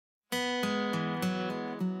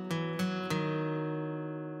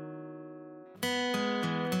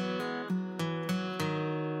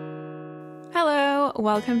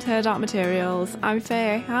welcome to Dark Materials. I'm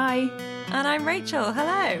Faye, hi. And I'm Rachel,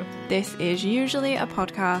 hello. This is usually a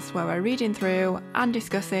podcast where we're reading through and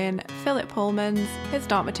discussing Philip Pullman's His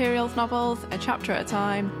Dark Materials novels, a chapter at a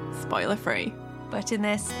time, spoiler free. But in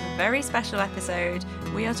this very special episode,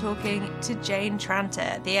 we are talking to Jane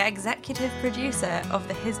Tranter, the executive producer of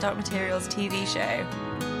the His Dark Materials TV show.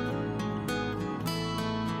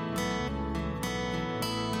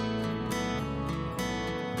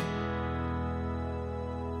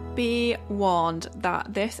 Be warned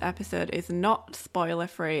that this episode is not spoiler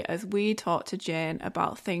free, as we talk to Jane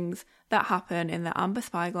about things that happen in the Amber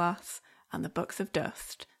Spyglass and the Books of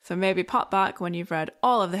Dust. So maybe pop back when you've read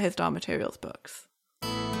all of the His Dark Materials books.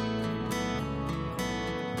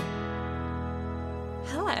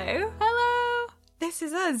 Hello. Hello. This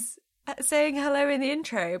is us saying hello in the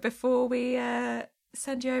intro before we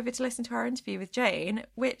send you over to listen to our interview with Jane,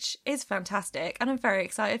 which is fantastic, and I'm very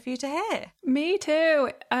excited for you to hear. Me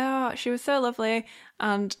too. She was so lovely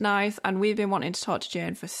and nice, and we've been wanting to talk to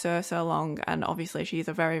Jane for so long, and obviously she's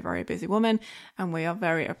a very, very busy woman, and we are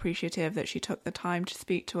very appreciative that she took the time to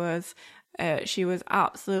speak to us. She was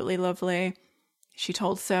absolutely lovely. She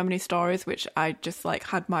told so many stories, which I just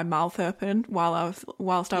had my mouth open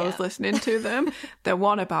whilst I was listening to them. The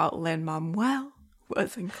one about Lin-Manuel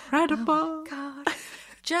was incredible. Oh God.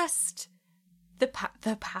 Just the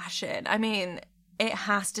passion. I mean, it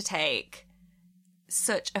has to take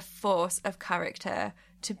such a force of character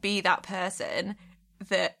to be that person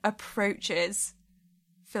that approaches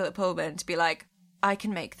Philip Pullman to be like, I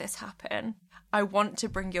can make this happen. I want to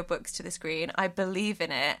bring your books to the screen. I believe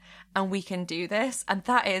in it, and we can do this. And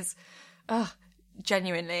that is,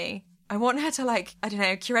 genuinely, I want her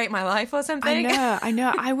to curate my life or something. I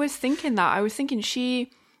know. I was thinking that. I was thinking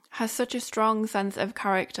she has such a strong sense of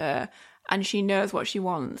character, and she knows what she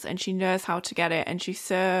wants, and she knows how to get it, and she's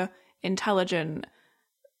so intelligent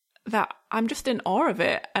that I'm just in awe of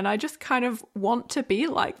it, and I just kind of want to be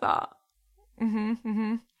like that. I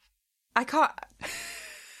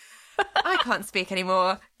can't speak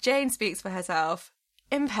anymore. Jane speaks for herself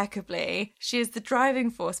impeccably. She is the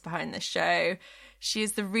driving force behind this show. She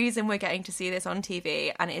is the reason we're getting to see this on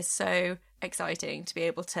TV, and it is so exciting to be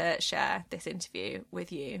able to share this interview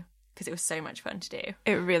with you because it was so much fun to do.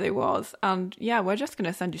 It really was. And yeah, we're just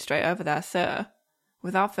going to send you straight over there. So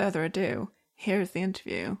without further ado, here is the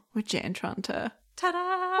interview with Jane Tranter.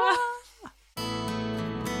 Ta-da!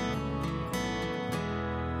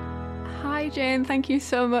 Hi Jane, thank you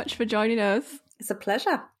so much for joining us. It's a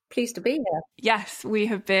pleasure. Pleased to be here. Yes, we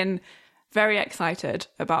have been very excited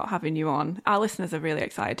about having you on. Our listeners are really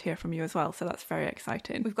excited to hear from you as well, so that's very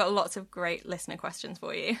exciting. We've got lots of great listener questions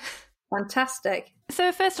for you. Fantastic.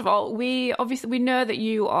 So first of all, we know that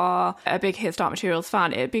you are a big His Dark Materials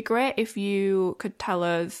fan. It'd be great if you could tell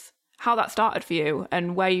us how that started for you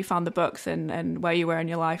and where you found the books and where you were in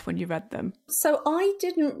your life when you read them. So I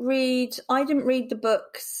didn't read the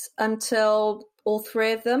books until all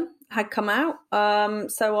three of them had come out.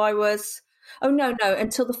 So I was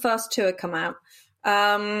until the first two had come out.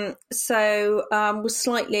 Was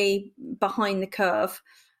slightly behind the curve.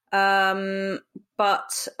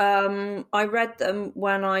 But I read them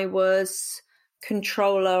when I was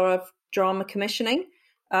controller of drama commissioning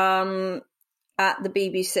at the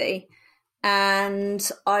BBC,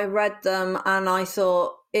 and I read them and I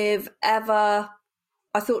thought two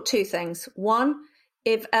things. One,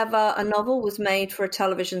 if ever a novel was made for a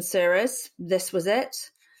television series, this was it.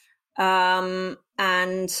 And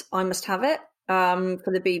I must have it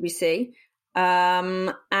for the BBC.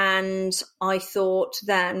 And I thought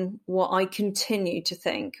then what I continue to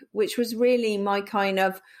think, which was really my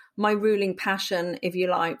ruling passion, if you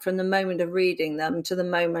like, from the moment of reading them to the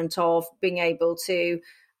moment of being able to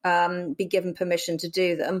be given permission to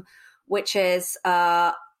do them, which is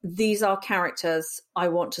these are characters I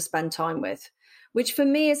want to spend time with, which for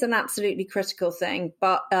me is an absolutely critical thing.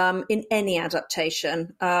 But in any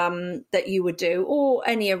adaptation that you would do, or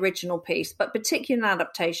any original piece, but particularly an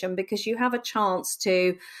adaptation, because you have a chance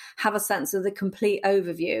to have a sense of the complete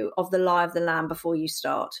overview of the lie of the land before you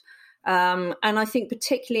start. And I think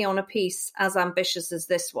particularly on a piece as ambitious as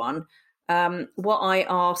this one, what I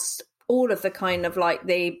asked all of the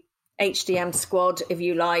the HDM squad, if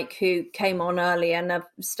you like, who came on early and have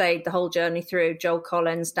stayed the whole journey through, Joel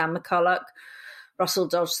Collins, Dan McCulloch, Russell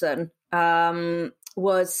Dodgson, and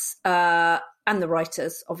the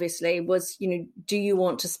writers, obviously, was, do you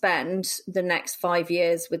want to spend the next 5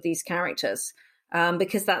 years with these characters?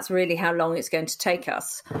 Because that's really how long it's going to take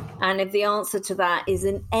us. And if the answer to that is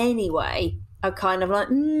in any way a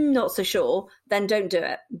not so sure, then don't do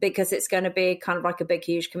it, because it's going to be kind of like a big,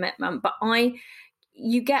 huge commitment. But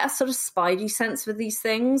you get a sort of spidey sense for these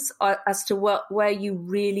things as to where you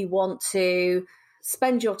really want to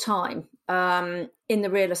spend your time in the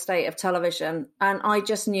real estate of television. And I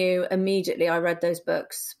just knew immediately. I read those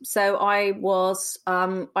books. So I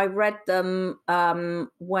read them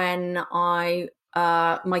when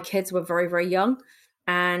my kids were very, very young.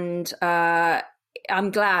 And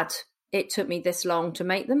I'm glad it took me this long to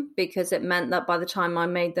make them, because it meant that by the time I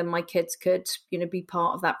made them, my kids could, be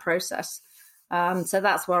part of that process. So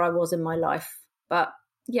that's where I was in my life. But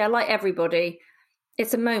yeah, like everybody,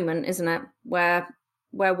 it's a moment, isn't it? Where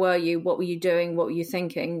were you? What were you doing? What were you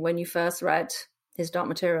thinking when you first read His Dark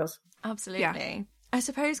Materials? Absolutely. Yeah. I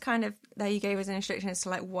suppose kind of there you gave us an introduction as to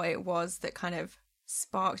like what it was that kind of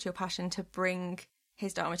sparked your passion to bring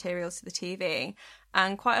His Dark Materials to the TV.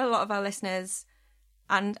 And quite a lot of our listeners,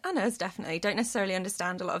 and us definitely, don't necessarily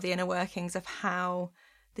understand a lot of the inner workings of how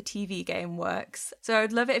the TV game works. So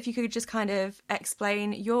I'd love it if you could just kind of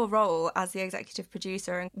explain your role as the executive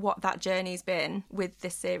producer and what that journey's been with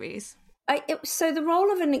this series. So the role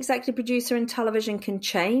of an executive producer in television can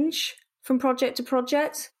change from project to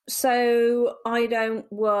project. So I don't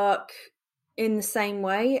work in the same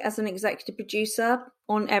way as an executive producer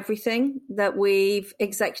on everything that we've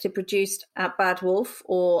executive produced at Bad Wolf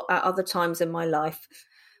or at other times in my life.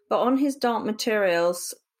 But on His Dark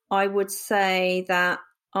Materials, I would say that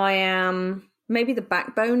I am maybe the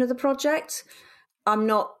backbone of the project. I'm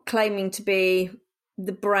not claiming to be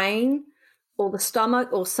the brain or the stomach,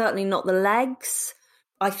 or certainly not the legs.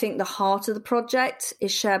 I think the heart of the project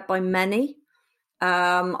is shared by many.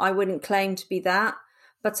 I wouldn't claim to be that,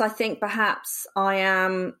 but I think perhaps I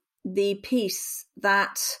am the piece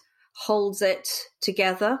that holds it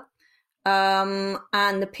together, and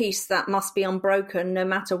the piece that must be unbroken no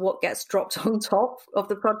matter what gets dropped on top of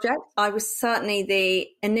the project. I was certainly the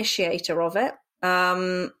initiator of it,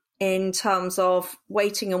 in terms of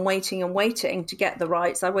waiting to get the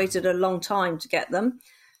rights. I waited a long time to get them.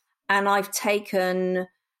 And I've taken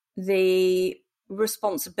the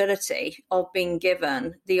responsibility of being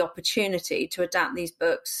given the opportunity to adapt these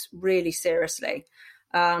books really seriously,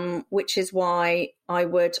 which is why I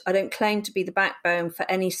don't claim to be the backbone for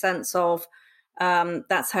any sense of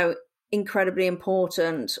that's how incredibly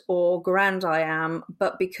important or grand I am,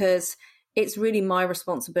 but because it's really my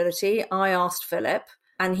responsibility. I asked Philip,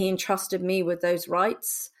 and he entrusted me with those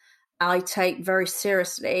rights. I take very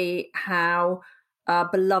seriously how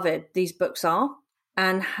beloved these books are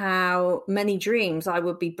and how many dreams I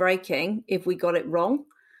would be breaking if we got it wrong.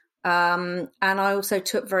 And I also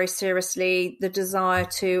took very seriously the desire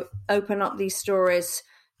to open up these stories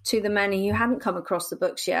to the many who hadn't come across the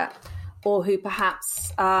books yet, or who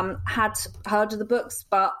perhaps had heard of the books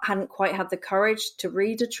but hadn't quite had the courage to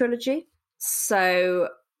read a trilogy. So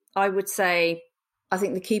I would say I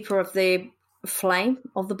think the keeper of the flame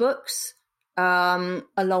of the books,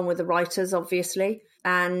 along with the writers, obviously,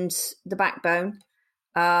 and the backbone.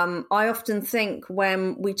 I often think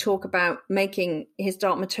when we talk about making His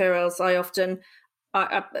Dark Materials, I often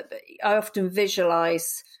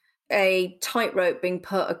visualize a tightrope being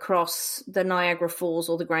put across the Niagara Falls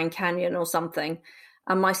or the Grand Canyon or something,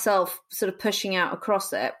 and myself sort of pushing out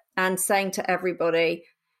across it and saying to everybody,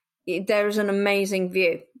 there is an amazing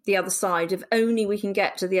view the other side. If only we can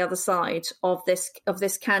get to the other side of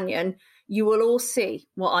this canyon, you will all see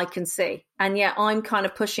what I can see. And yet I'm kind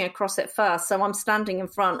of pushing across it first. So I'm standing in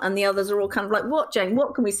front and the others are all kind of like, what, Jane?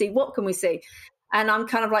 What can we see? What can we see? And I'm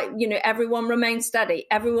kind of like, everyone remain steady.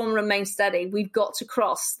 Everyone remain steady. We've got to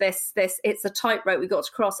cross this. It's a tightrope. We've got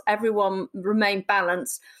to cross. Everyone remain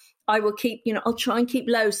balanced. I will keep, I'll try and keep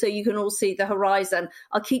low so you can all see the horizon.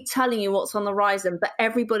 I'll keep telling you what's on the horizon, but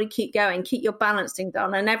everybody keep going, keep your balancing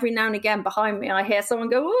done. And every now and again behind me, I hear someone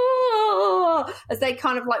go, oh, as they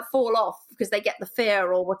kind of like fall off because they get the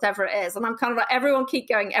fear or whatever it is. And I'm kind of like, everyone keep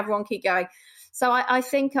going, everyone keep going. So I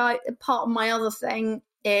think part of my other thing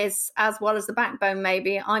is, as well as the backbone,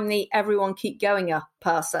 maybe I'm the everyone keep going-er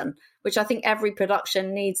person, which I think every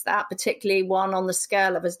production needs that, particularly one on the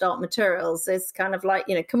scale of His Dark Materials. Is kind of like,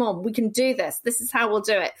 come on, we can do this. This is how we'll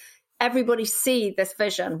do it. Everybody see this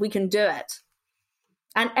vision. We can do it.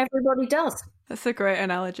 And everybody does. That's a great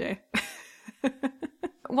analogy.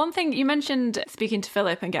 One thing you mentioned, speaking to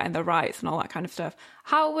Philip and getting the rights and all that kind of stuff.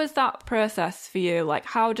 How was that process for you? Like,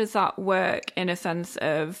 how does that work in a sense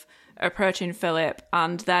of approaching Philip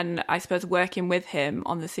and then, I suppose, working with him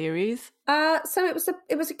on the series? So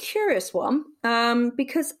it was a curious one,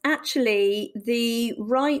 because actually the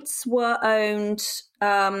rights were owned.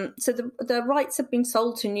 So the rights have been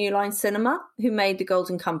sold to New Line Cinema, who made The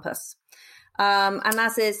Golden Compass. And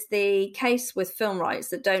as is the case with film rights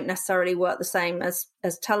that don't necessarily work the same as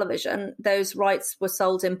television, those rights were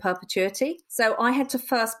sold in perpetuity. So I had to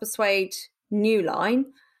first persuade New Line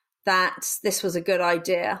that this was a good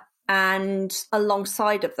idea. And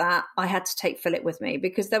alongside of that, I had to take Philip with me,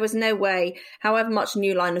 because there was no way, however much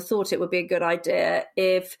New Line had thought it would be a good idea,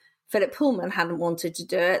 if Philip Pullman hadn't wanted to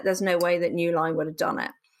do it, there's no way that New Line would have done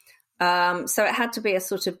it. So it had to be a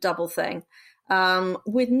sort of double thing.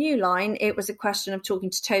 With New Line, it was a question of talking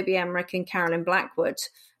to Toby Emmerich and Carolyn Blackwood,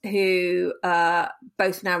 who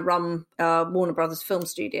both now run Warner Brothers Film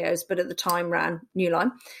Studios, but at the time ran New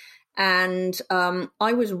Line. And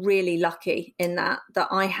I was really lucky in that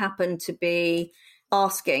I happened to be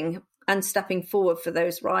asking and stepping forward for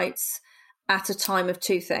those rights at a time of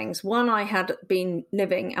two things. One, I had been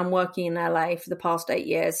living and working in LA for the past 8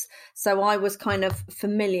 years. So I was kind of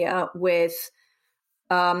familiar with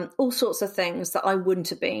all sorts of things that I wouldn't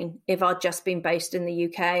have been if I'd just been based in the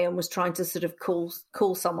UK and was trying to sort of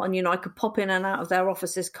call someone. You know, I could pop in and out of their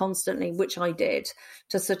offices constantly, which I did,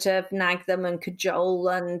 to sort of nag them and cajole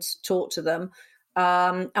and talk to them.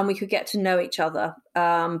 And we could get to know each other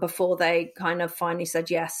before they kind of finally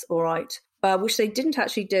said, yes, all right. Which they didn't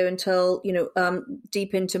actually do until,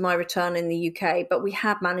 deep into my return in the UK. But we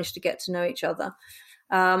had managed to get to know each other.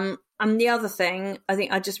 And the other thing, I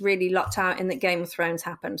think I just really lucked out in that Game of Thrones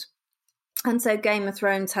happened. And so Game of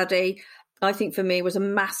Thrones I think for me, was a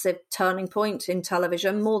massive turning point in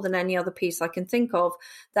television, more than any other piece I can think of,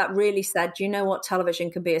 that really said, you know what, television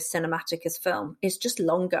can be as cinematic as film. It's just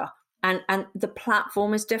longer. And the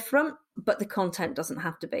platform is different, but the content doesn't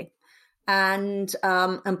have to be. And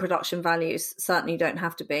production values certainly don't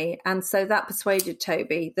have to be. And so that persuaded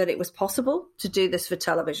Toby that it was possible to do this for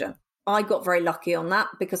television. I got very lucky on that,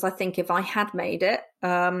 because I think if I had made it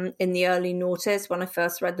in the early noughties when I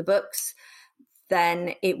first read the books,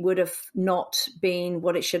 then it would have not been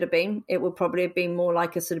what it should have been. It would probably have been more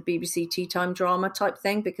like a sort of BBC tea time drama type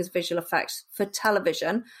thing, because visual effects for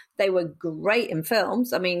television, they were great in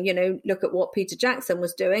films. I mean, look at what Peter Jackson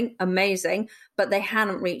was doing, amazing, but they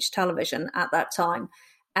hadn't reached television at that time.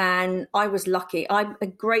 And I was lucky. I'm a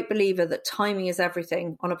great believer that timing is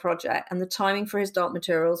everything on a project, and the timing for His Dark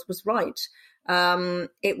Materials was right.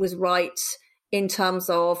 It was right in terms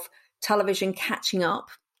of television catching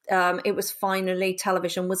up. It was finally,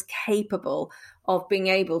 television was capable of being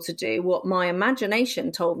able to do what my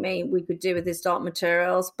imagination told me we could do with His Dark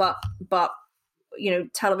Materials, but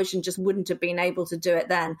television just wouldn't have been able to do it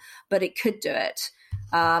then, but it could do it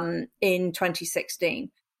in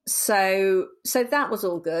 2016. So that was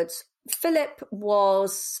all good. It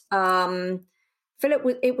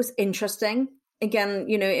was interesting. Again,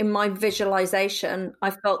 in my visualization, I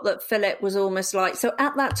felt that Philip was almost like, so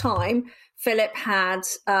at that time, Philip had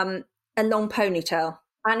a long ponytail,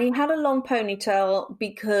 and he had a long ponytail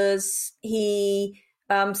because he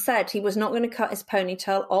said he was not going to cut his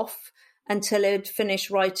ponytail off until he'd finished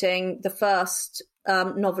writing the first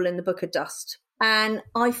novel in the Book of Dust. And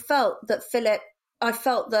I felt that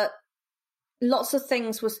lots of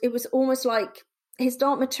things it was almost like His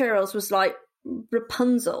Dark Materials was like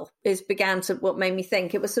Rapunzel what made me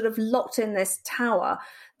think. It was sort of locked in this tower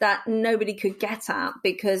that nobody could get at,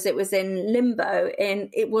 because it was in limbo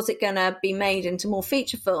was it going to be made into more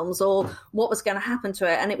feature films, or what was going to happen to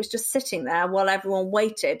it? And it was just sitting there while everyone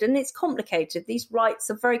waited. And it's complicated. These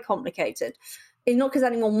rights are very complicated. It's not because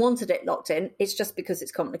anyone wanted it locked in. It's just because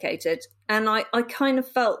it's complicated. And I kind of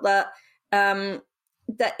felt that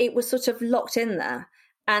it was sort of locked in there,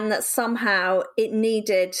 and that somehow it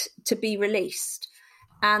needed to be released.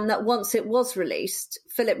 And that once it was released,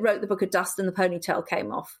 Philip wrote the Book of Dust and the ponytail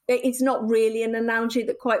came off. It's not really an analogy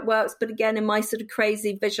that quite works, but again, in my sort of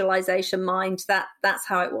crazy visualization mind, that's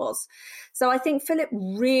how it was. So I think Philip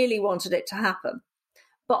really wanted it to happen.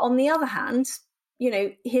 But on the other hand,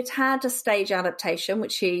 he'd had a stage adaptation,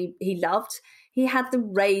 which he loved. He had the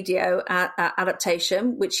radio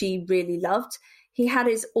adaptation, which he really loved. He had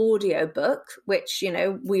his audio book, which,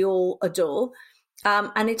 we all adore.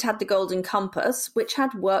 And it had the Golden Compass, which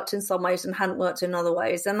had worked in some ways and hadn't worked in other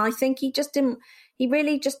ways. And I think he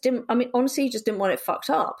really just didn't, honestly, he just didn't want it fucked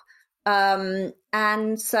up.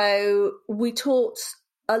 And so we talked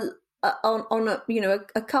on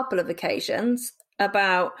a couple of occasions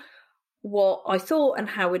about what I thought and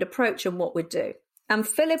how we'd approach and what we'd do. And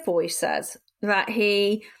Philip always says that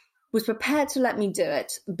he was prepared to let me do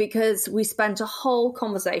it because we spent a whole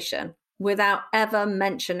conversation without ever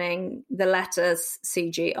mentioning the letters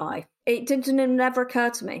CGI. It never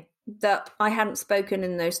occur to me that I hadn't spoken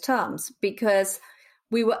in those terms, because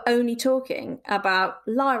we were only talking about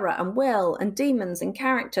Lyra and Will and demons and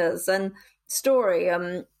characters and story.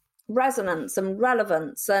 resonance and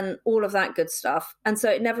relevance and all of that good stuff. And so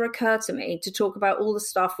it never occurred to me to talk about all the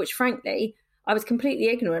stuff which, frankly, I was completely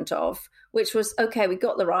ignorant of, which was, okay, we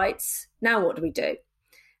got the rights. Now what do we do?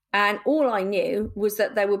 And all I knew was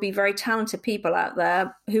that there would be very talented people out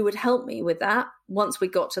there who would help me with that once we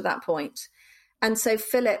got to that point. And so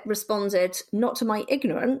Philip responded not to my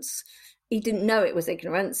ignorance. He didn't know it was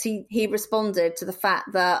ignorance. He responded to the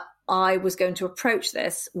fact that I was going to approach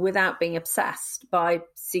this without being obsessed by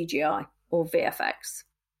CGI or VFX.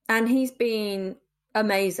 And he's been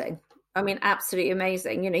amazing. I mean, absolutely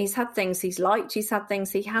amazing. You know, he's had things he's liked. He's had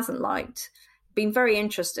things he hasn't liked. Been very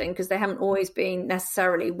interesting because they haven't always been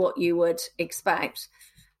necessarily what you would expect.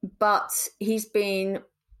 But he's been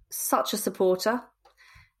such a supporter.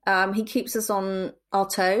 He keeps us on our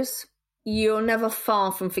toes. You're never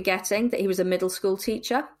far from forgetting that he was a middle school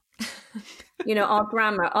teacher. You know, our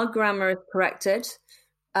grammar is corrected.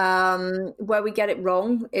 Where we get it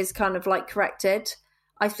wrong is kind of like corrected.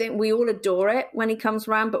 I think we all adore it when he comes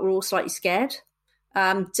around, but we're all slightly scared.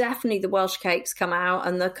 Definitely the Welsh cakes come out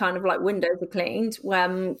and the kind of like windows are cleaned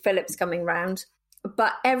when Philip's coming round.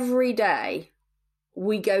 But every day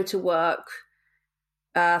we go to work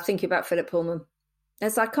thinking about Philip Pullman.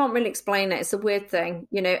 I can't really explain it. It's a weird thing.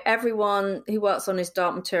 You know, everyone who works on his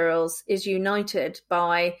Dark Materials is united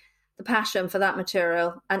by the passion for that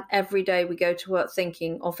material. And every day we go to work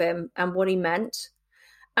thinking of him and what he meant.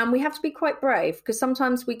 And we have to be quite brave because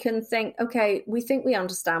sometimes we can think, okay, we think we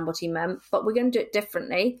understand what he meant, but we're going to do it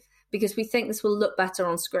differently because we think this will look better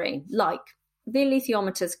on screen. Like the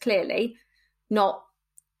alethiometers, clearly not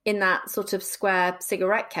in that sort of square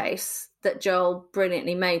cigarette case that Joel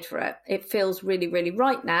brilliantly made for it. It feels really, really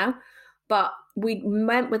right now, but we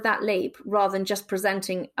went with that leap rather than just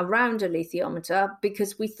presenting around a alethiometer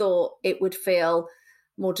because we thought it would feel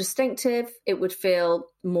more distinctive, it would feel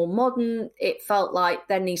more modern. It felt like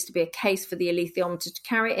there needs to be a case for the alethiometer to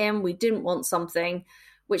carry it in. We didn't want something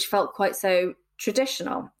which felt quite so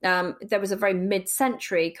traditional. There was a very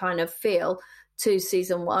mid-century kind of feel to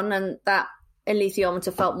season one, and that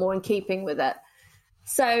alethiometer felt more in keeping with it.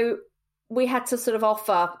 So we had to sort of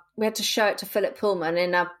show it to Philip Pullman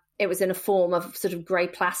it was in a form of sort of grey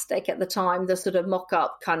plastic at the time, the sort of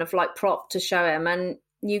mock-up kind of like prop to show him. And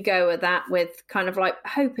you go with that with kind of like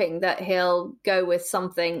hoping that he'll go with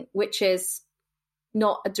something which is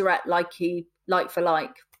not a direct like for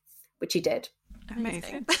like, which he did.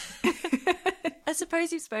 Amazing. I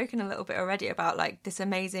suppose you've spoken a little bit already about like this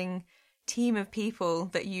amazing team of people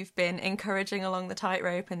that you've been encouraging along the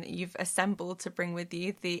tightrope and that you've assembled to bring with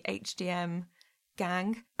you, the HDM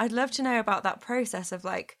gang. I'd love to know about that process of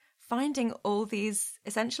like finding all these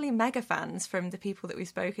essentially mega fans from the people that we've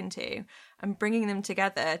spoken to and bringing them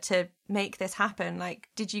together to make this happen. Like,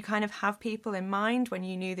 did you kind of have people in mind when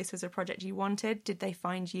you knew this was a project you wanted? Did they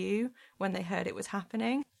find you when they heard it was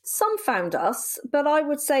happening? Some found us, but I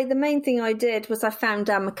would say the main thing I did was I found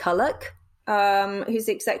Dan McCulloch, who's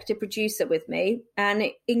the executive producer with me, and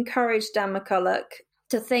it encouraged Dan McCulloch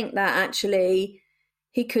to think that actually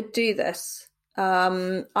he could do this.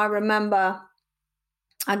 I remember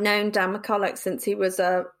I'd known Dan McCulloch since he was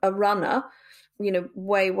a runner, you know,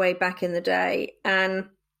 way back in the day, and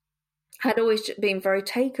had always been very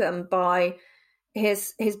taken by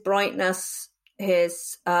his brightness,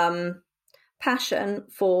 his passion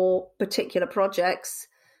for particular projects,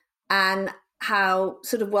 and how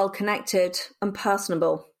sort of well connected and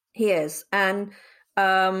personable he is. And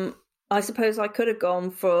I suppose I could have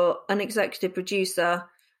gone for an executive producer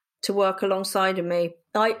to work alongside of me.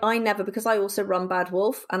 I never, because I also run Bad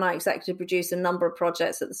Wolf and I executive produce a number of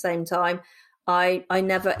projects at the same time. I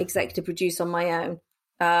never executive produce on my own.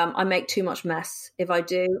 I make too much mess if I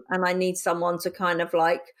do, and I need someone to kind of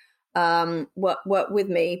like work with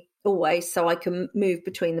me always so I can move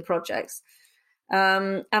between the projects.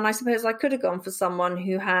 And I suppose I could have gone for someone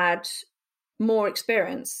who had more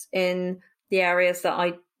experience in the areas that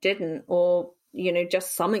I didn't, or, you know,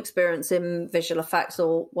 just some experience in visual effects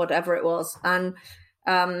or whatever it was. And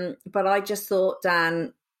but I just thought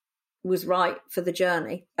Dan was right for the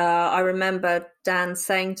journey. I remember Dan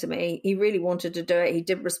saying to me, he really wanted to do it. He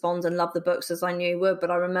did respond and love the books as I knew he would,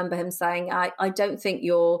 but I remember him saying, I don't think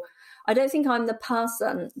I'm the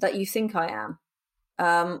person that you think I am.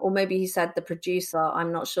 Or maybe he said the producer,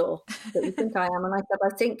 I'm not sure, that you think I am. And I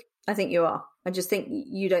said, I think you are. I just think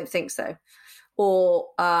you don't think so. Or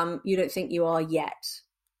you don't think you are yet,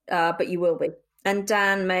 but you will be. And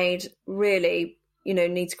Dan made really, you know,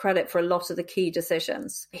 needs credit for a lot of the key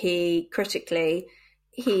decisions. He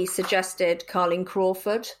suggested Carleen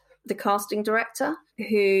Crawford, the casting director,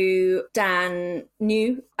 who Dan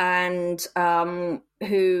knew and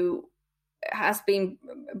who has been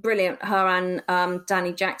brilliant. Her and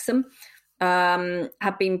Danny Jackson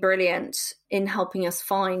have been brilliant in helping us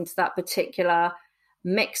find that particular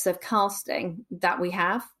mix of casting that we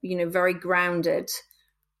have, very grounded,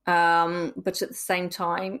 but at the same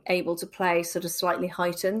time able to play sort of slightly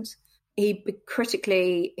heightened. He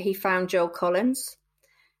found Joel Collins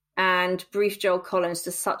and briefed Joel Collins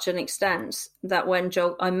to such an extent that when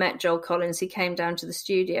I met Joel Collins, he came down to the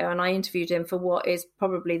studio and I interviewed him for what is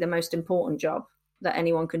probably the most important job that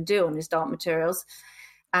anyone can do on his Dark Materials.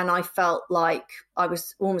 And I felt like I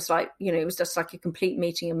was almost like, it was just like a complete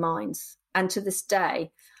meeting of minds. And to this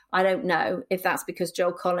day, I don't know if that's because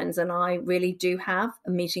Joel Collins and I really do have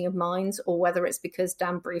a meeting of minds or whether it's because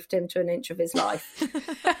Dan briefed him to an inch of his life.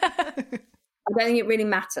 I don't think it really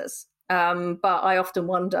matters. But I often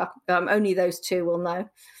wonder, only those two will know.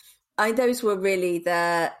 Those were really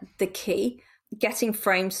the key. Getting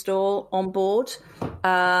Framestore on board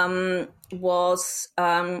was,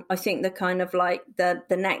 I think, the kind of like the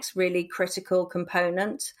next really critical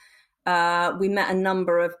component. We met a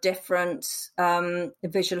number of different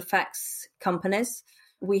visual effects companies.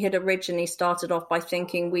 We had originally started off by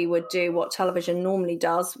thinking we would do what television normally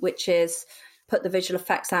does, which is put the visual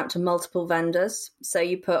effects out to multiple vendors. So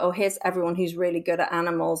you put, here's everyone who's really good at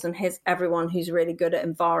animals and here's everyone who's really good at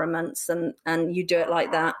environments, and you do it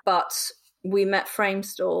like that. But we met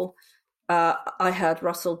Framestore. I heard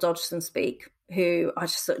Russell Dodgson speak, who I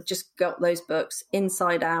just got those books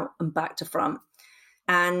inside out and back to front.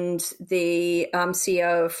 And the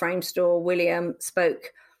CEO of Framestore, William,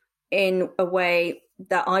 spoke in a way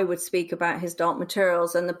that I would speak about his Dark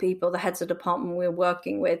Materials, and the heads of department we were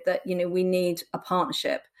working with, that, we need a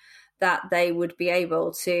partnership, that they would be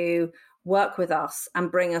able to work with us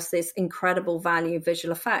and bring us this incredible value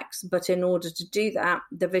visual effects. But in order to do that,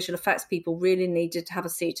 the visual effects people really needed to have a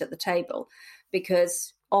seat at the table,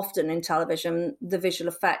 because often in television, the visual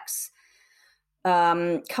effects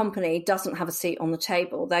company doesn't have a seat on the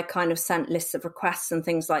table. They're kind of sent lists of requests and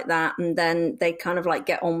things like that, and then they kind of like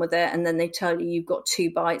get on with it, and then they tell you you've got 2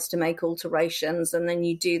 bites to make alterations, and then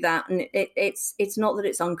you do that, and it's not that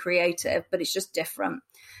it's uncreative, but it's just different.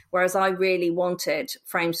 Whereas I really wanted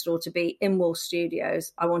Framestore to be in Wool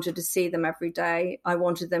Studios. I wanted to see them every day. I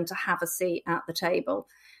wanted them to have a seat at the table.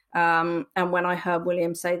 And when I heard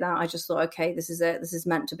William say that, I just thought, okay, this is it. This is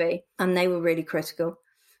meant to be. And they were really critical.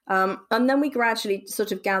 And then we gradually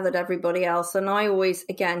sort of gathered everybody else. And I always,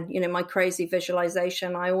 again, my crazy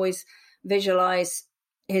visualization, I always visualize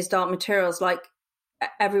his Dark Materials like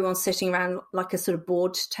everyone's sitting around like a sort of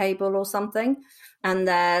board table or something. And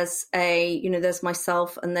there's there's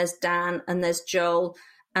myself, and there's Dan, and there's Joel,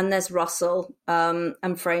 and there's Russell, and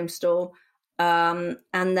Framestore, and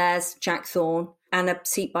there's Jack Thorne, and a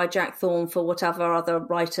seat by Jack Thorne for whatever other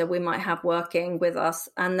writer we might have working with us.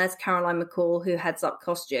 And there's Caroline McCall, who heads up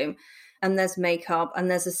costume, and there's makeup,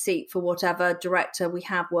 and there's a seat for whatever director we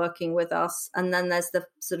have working with us. And then there's the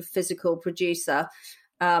sort of physical producer,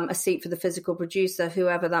 a seat for the physical producer,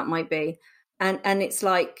 whoever that might be. And it's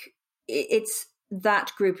like, it's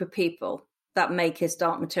that group of people that make his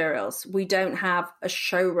Dark Materials. We don't have a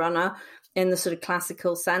showrunner in the sort of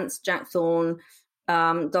classical sense. Jack Thorne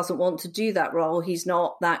doesn't want to do that role. He's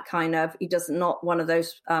not that kind of, not one of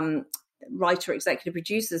those writer executive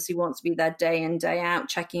producers who wants to be there day in, day out,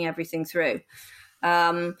 checking everything through.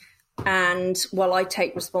 And while I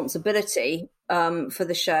take responsibility for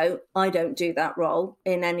the show, I don't do that role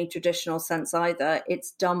in any traditional sense either.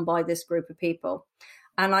 It's done by this group of people.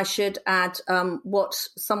 And I should add what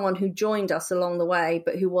someone who joined us along the way,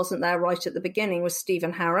 but who wasn't there right at the beginning, was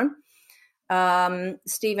Stephen Harron.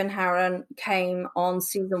 Stephen Harron came on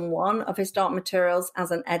season 1 of his Dark Materials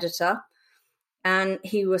as an editor. And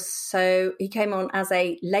he came on as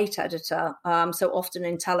a late editor. So often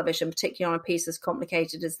in television, particularly on a piece as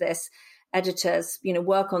complicated as this, editors,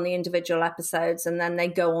 work on the individual episodes and then they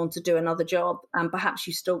go on to do another job, and perhaps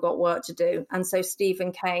you still got work to do. And so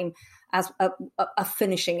Stephen came as a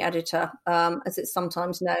finishing editor, as it's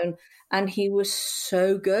sometimes known, and he was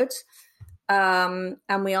so good. And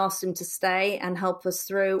we asked him to stay and help us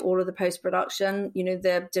through all of the post-production,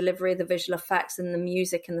 the delivery of the visual effects and the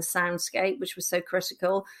music and the soundscape, which was so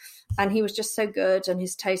critical. And he was just so good, and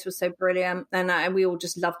his taste was so brilliant. And we all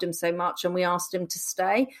just loved him so much. And we asked him to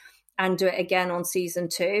stay and do it again on season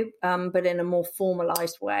 2, but in a more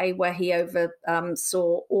formalized way, where he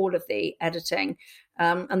oversaw all of the editing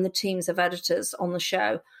and the teams of editors on the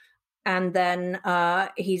show. And then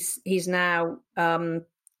he's now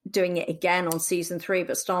doing it again on season 3,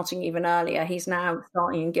 but starting even earlier. He's now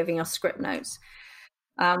starting and giving us script notes.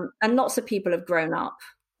 And lots of people have grown up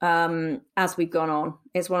as we've gone on.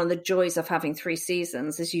 It's one of the joys of having 3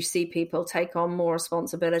 seasons is you see people take on more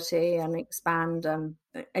responsibility and expand and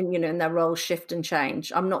and their roles shift and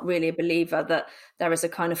change. I'm not really a believer that there is a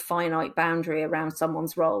kind of finite boundary around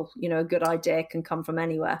someone's role. A good idea can come from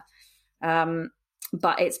anywhere.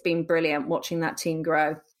 But it's been brilliant watching that team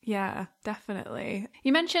grow. Yeah, definitely.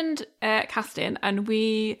 You mentioned casting, and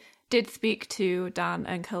we did speak to Dan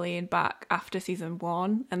and Colleen back after season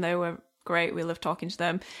 1, and they were great. We loved talking to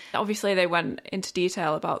them. Obviously, they went into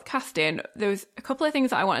detail about casting. There was a couple of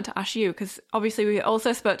things that I wanted to ask you, because obviously we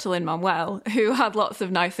also spoke to Lin-Manuel, who had lots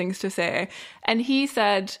of nice things to say. And he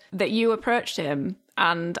said that you approached him,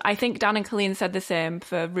 and I think Dan and Colleen said the same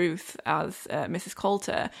for Ruth as Mrs.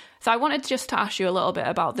 Coulter. So I wanted just to ask you a little bit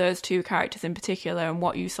about those 2 characters in particular and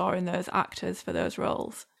what you saw in those actors for those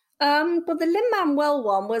roles. Well, the Lin-Manuel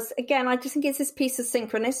one was, again, I just think it's this piece of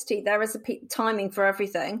synchronicity. There is a timing for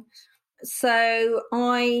everything. So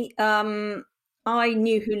I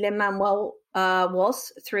knew who Lin-Manuel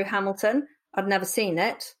was through Hamilton. I'd never seen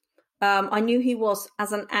it. I knew he was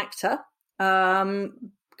as an actor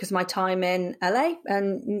because my time in LA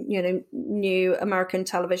and knew American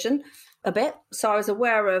television a bit. So I was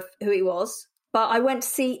aware of who he was. But I went to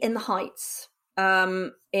see In the Heights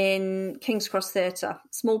in King's Cross Theatre,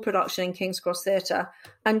 small production in King's Cross Theatre.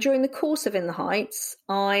 And during the course of In the Heights,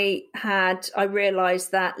 I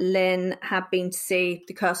realised that Lynn had been to see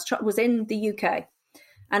The Cursed Child, was in the UK,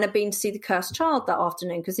 and had been to see The Cursed Child that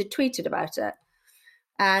afternoon because he'd tweeted about it.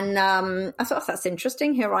 And I thought, that's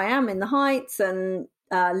interesting. Here I am in the Heights, and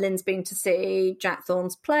Lynn's been to see Jack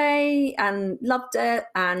Thorne's play and loved it.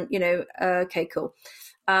 And, okay, cool.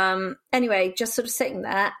 Anyway, just sort of sitting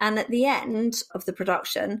there. And at the end of the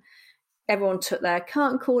production, everyone took their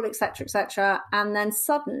curtain call, etc., etc. And then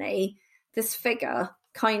suddenly this figure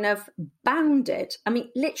kind of bounded,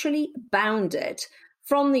 literally bounded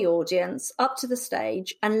from the audience up to the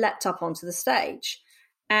stage and leapt up onto the stage.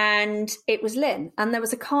 And it was Lynn, and there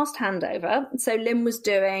was a cast handover. So Lynn was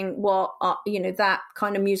doing what, that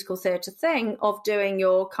kind of musical theatre thing of doing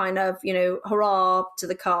your kind of, hurrah to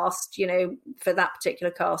the cast, for that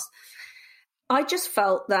particular cast. I just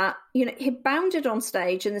felt that, he bounded on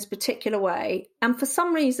stage in this particular way. And for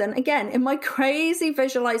some reason, again, in my crazy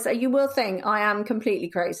visualization, you will think I am completely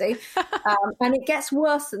crazy. And it gets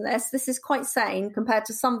worse than this. This is quite sane compared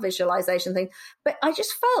to some visualization things. But I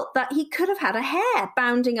just felt that he could have had a hare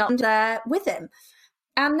bounding up there with him.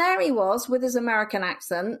 And there he was with his American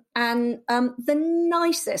accent and the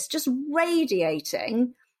nicest, just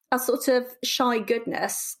radiating a sort of shy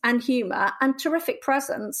goodness and humour and terrific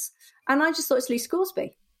presence. And I just thought, it's Lee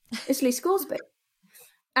Scoresby. It's Lee Scoresby.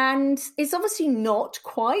 And it's obviously not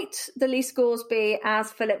quite the Lee Scoresby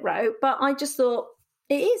as Philip wrote, but I just thought,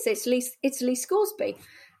 it is. It's Lee Scoresby.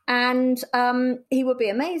 And he would be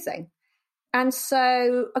amazing. And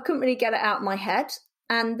so I couldn't really get it out of my head.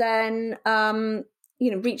 And then,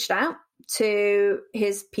 reached out to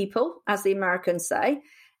his people, as the Americans say.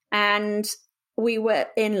 And we were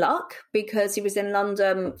in luck because he was in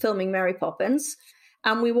London filming Mary Poppins.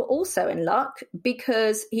 And we were also in luck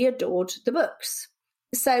because he adored the books.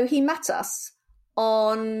 So he met us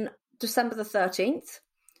on December the 13th,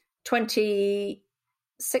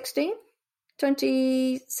 2016.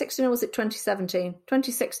 2016, or was it 2017?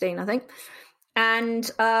 2016, I think. And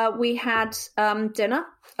we had dinner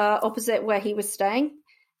opposite where he was staying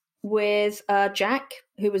with Jack,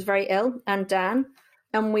 who was very ill, and Dan.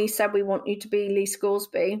 And we said, we want you to be Lee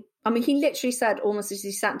Scoresby. He literally said, almost as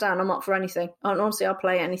he sat down, I'm up for anything. And honestly, I'll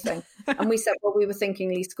play anything. And we said, well, we were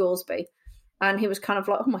thinking Lee Scoresby. And he was kind of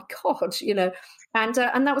like, oh my God, And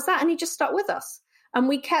that was that. And he just stuck with us. And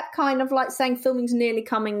we kept kind of like saying, filming's nearly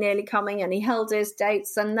coming. And he held his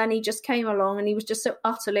dates. And then he just came along and he was just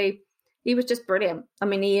he was just brilliant.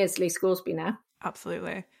 He is Lee Scoresby now.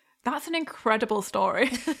 Absolutely. That's an incredible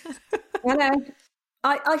story. I know.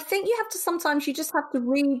 I think you just have to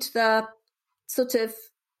read the sort of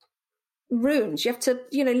runes. You have to,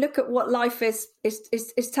 look at what life is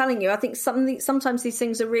telling you. I think sometimes these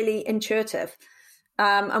things are really intuitive.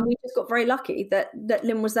 And we just got very lucky that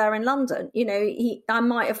Lynn was there in London. I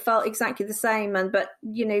might have felt exactly the same, but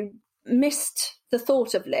missed the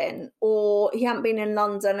thought of Lynn, or he hadn't been in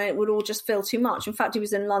London and it would all just feel too much. In fact, he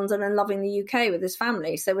was in London and loving the UK with his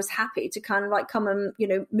family, so was happy to kind of like come and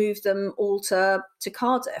move them all to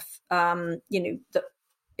Cardiff.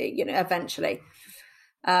 Eventually.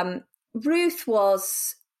 Ruth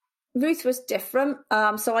was different.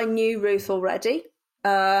 So I knew Ruth already.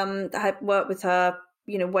 I had worked with her,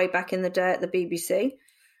 way back in the day at the BBC.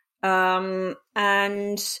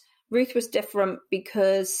 And Ruth was different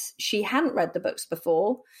because she hadn't read the books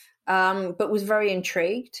before. but was very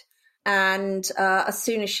intrigued. And as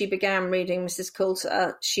soon as she began reading Mrs.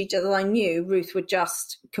 Coulter, I knew Ruth would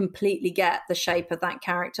just completely get the shape of that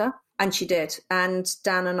character. And she did. And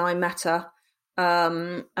Dan and I met her,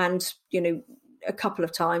 and, a couple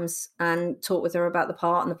of times and talked with her about the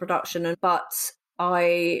part and the production. But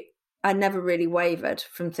I never really wavered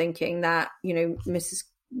from thinking that, Mrs.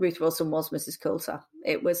 Ruth Wilson was Mrs. Coulter.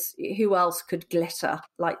 It was, who else could glitter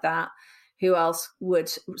like that? Who else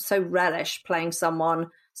would so relish playing someone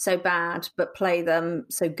so bad, but play them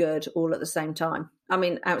so good all at the same time? I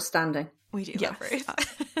mean, outstanding. We do love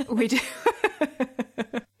Ruth. We do.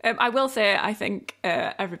 I will say, I think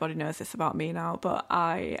everybody knows this about me now, but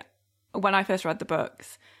when I first read the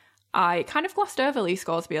books, I kind of glossed over Lee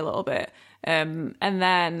Scoresby a little bit. And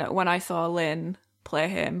then when I saw Lynn play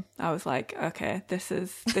him, I was like, okay, this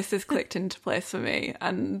is clicked into place for me.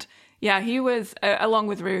 And yeah, he was, along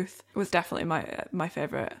with Ruth, was definitely my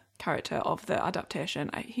favourite character of the adaptation.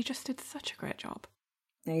 He just did such a great job.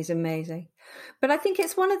 He's amazing. But I think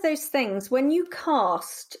it's one of those things, when you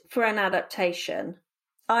cast for an adaptation,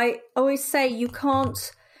 I always say you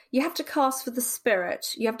have to cast for the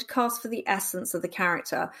spirit. You have to cast for the essence of the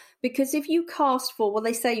character. Because if you cast for, well,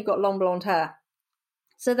 they say you've got long blonde hair,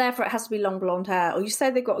 so therefore it has to be long blonde hair. Or you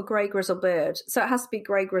say they've got a grey grizzled beard, so it has to be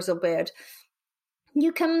grey grizzled beard.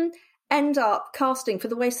 You can end up casting for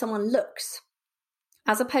the way someone looks,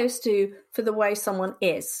 as opposed to for the way someone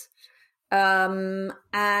is. And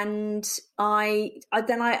I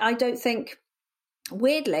don't think,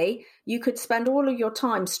 weirdly, you could spend all of your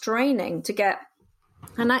time straining to get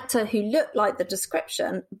an actor who looked like the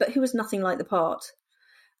description, but who was nothing like the part.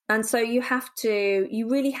 And so you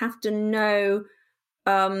really have to know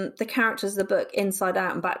the characters of the book inside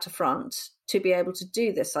out and back to front to be able to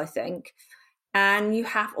do this, I think. And you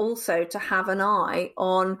have also to have an eye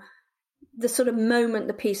on the sort of moment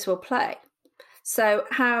the piece will play. So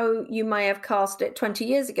how you may have cast it 20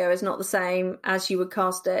 years ago is not the same as you would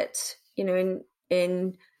cast it, in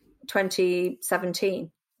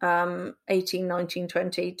 2017, 18, 19,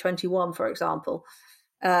 20, 21, for example.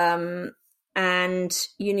 And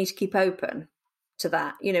you need to keep open to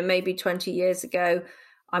that. Maybe 20 years ago,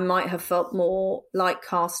 I might have felt more like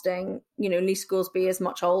casting, Lee Scoresby is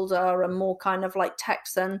much older and more kind of like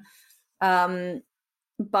Texan.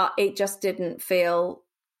 But it just didn't feel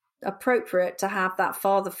appropriate to have that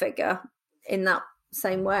father figure in that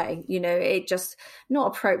same way. It just,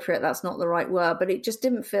 not appropriate, that's not the right word, but it just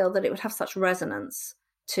didn't feel that it would have such resonance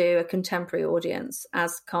to a contemporary audience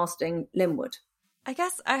as casting Lynn would. I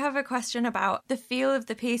guess I have a question about the feel of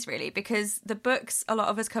the piece, really, because the books, a lot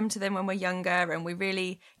of us come to them when we're younger and we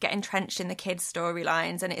really get entrenched in the kids'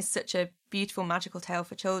 storylines, and it is such a beautiful, magical tale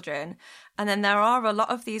for children. And then there are a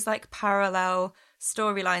lot of these like parallel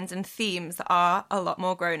storylines and themes that are a lot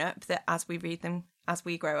more grown up, that as we read them, as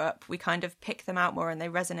we grow up, we kind of pick them out more and they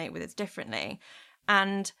resonate with us differently.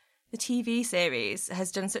 And the TV series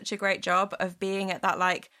has done such a great job of being at that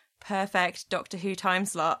like perfect Doctor Who time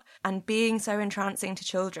slot and being so entrancing to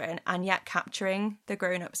children and yet capturing the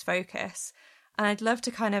grown-ups' focus. And I'd love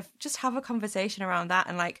to kind of just have a conversation around that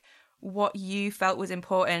and like what you felt was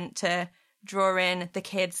important to draw in the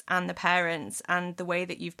kids and the parents and the way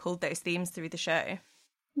that you've pulled those themes through the show.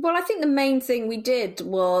 Well, I think the main thing we did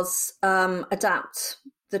was adapt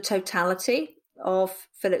the totality of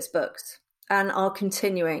Philip's books and are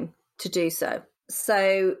continuing to do so.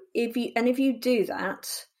 So if you do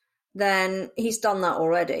that, then he's done that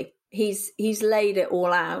already. He's laid it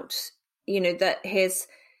all out, that his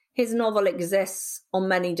novel exists on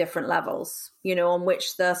many different levels, on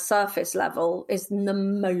which the surface level is the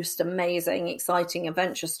most amazing, exciting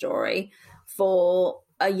adventure story for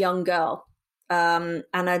a young girl and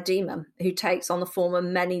a demon who takes on the form of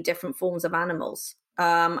many different forms of animals.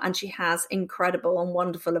 And she has incredible and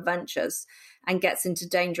wonderful adventures and gets into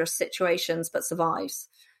dangerous situations but survives.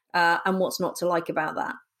 And what's not to like about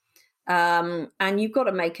that? And you've got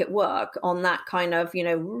to make it work on that kind of,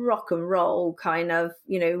 rock and roll kind of,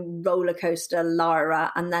 roller coaster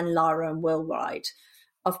Lyra, and then Lyra and Will ride,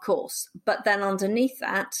 of course. But then underneath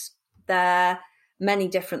that, there are many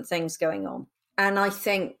different things going on. And I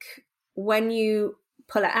think when you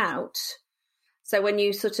pull it out, so when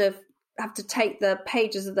you sort of have to take the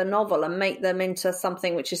pages of the novel and make them into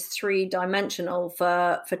something which is three-dimensional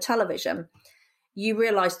for television, you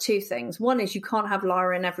realise two things. One is you can't have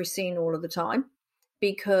Lyra in every scene all of the time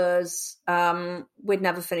because we'd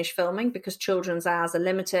never finish filming because children's hours are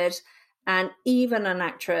limited. And even an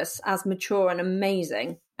actress as mature and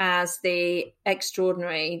amazing as the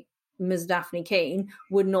extraordinary Ms. Daphne Keane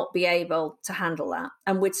would not be able to handle that,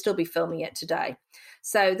 and we'd still be filming it today.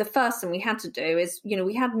 So the first thing we had to do is,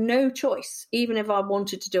 we had no choice, even if I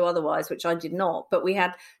wanted to do otherwise, which I did not, but we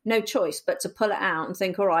had no choice but to pull it out and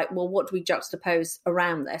think, all right, well, what do we juxtapose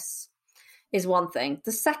around this is one thing.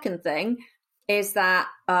 The second thing is that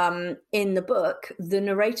in the book, the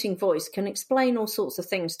narrating voice can explain all sorts of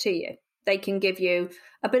things to you. They can give you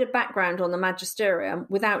a bit of background on the Magisterium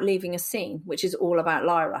without leaving a scene, which is all about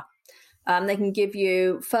Lyra. They can give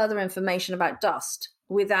you further information about Dust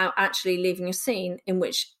without actually leaving a scene in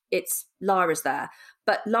which it's Lyra's there.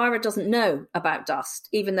 But Lyra doesn't know about Dust,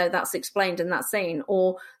 even though that's explained in that scene,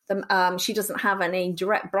 or she doesn't have any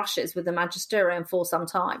direct brushes with the Magisterium for some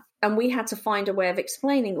time. And we had to find a way of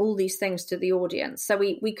explaining all these things to the audience. So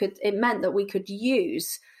it meant that we could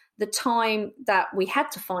use the time that we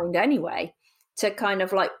had to find anyway to kind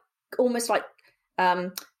of almost like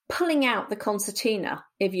pulling out the concertina,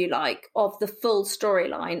 if you like, of the full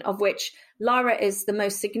storyline, of which Lyra is the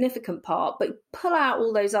most significant part, but pull out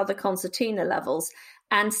all those other concertina levels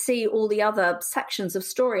and see all the other sections of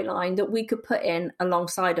storyline that we could put in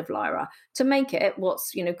alongside of Lyra to make it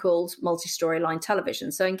what's, called multi-storyline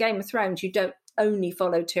television. So in Game of Thrones, you don't only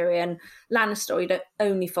follow Tyrion Lannister, you don't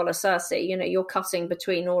only follow Cersei, you're cutting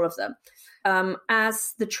between all of them.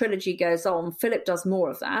 As the trilogy goes on, Philip does more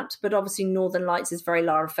of that, but obviously Northern Lights is very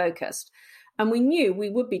Lyra focused. And we knew we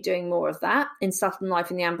would be doing more of that in Southern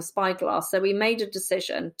Life in the Amber Spyglass. So we made a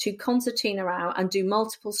decision to concertina out and do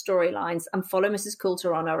multiple storylines and follow Mrs.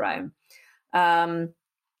 Coulter on her own.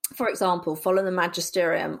 For example, follow the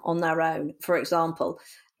Magisterium on their own, for example,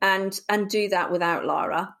 and do that without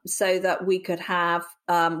Lyra, so that we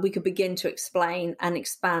could begin to explain and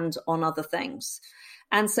expand on other things.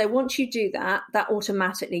 And so once you do that, that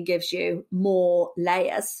automatically gives you more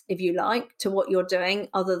layers, if you like, to what you're doing,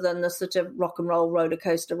 other than the sort of rock and roll roller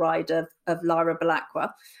coaster ride of Lyra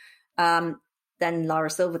Belacqua, then Lyra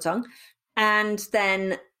Silvertongue. And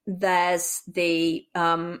then there's the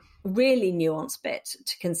really nuanced bit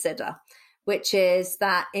to consider, which is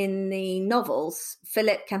that in the novels,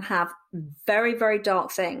 Philip can have very, very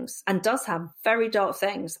dark things, and does have very dark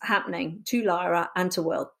things happening to Lyra and to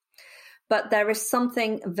Will. But there is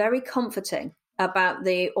something very comforting about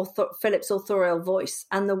Philip's authorial voice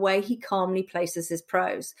and the way he calmly places his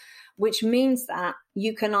prose, which means that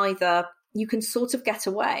you can sort of get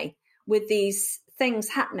away with these things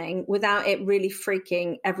happening without it really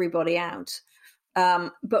freaking everybody out.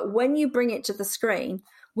 But when you bring it to the screen,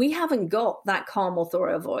 we haven't got that calm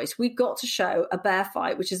authorial voice. We've got to show a bear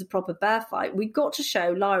fight, which is a proper bear fight. We've got to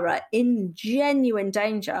show Lyra in genuine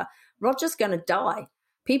danger. Roger's going to die.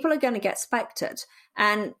 People are going to get spected.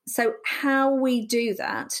 And so how we do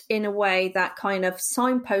that in a way that kind of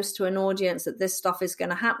signposts to an audience that this stuff is going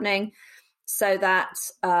to happening, so that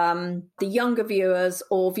the younger viewers,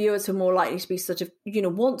 or viewers who are more likely to be sort of,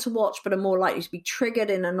 want to watch but are more likely to be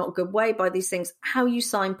triggered in a not good way by these things, how you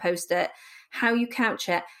signpost it, how you couch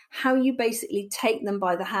it, how you basically take them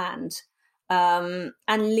by the hand and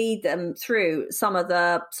lead them through some of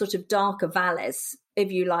the sort of darker valleys,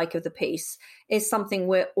 if you like, of the piece, is something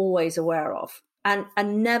we're always aware of. And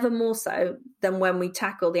never more so than when we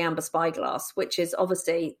tackle the Amber Spyglass, which is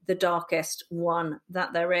obviously the darkest one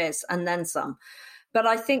that there is, and then some. But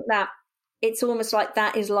I think that it's almost like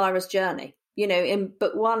that is Lyra's journey. In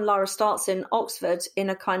book one, Lyra starts in Oxford in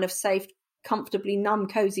a kind of safe, comfortably numb,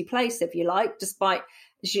 cozy place, if you like,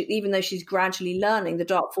 even though she's gradually learning the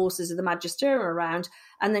dark forces of the Magisterium around,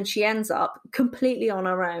 and then she ends up completely on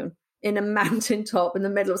her own in a mountaintop in the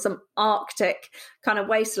middle of some Arctic kind of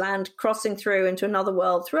wasteland, crossing through into another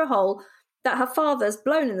world through a hole that her father's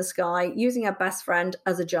blown in the sky, using her best friend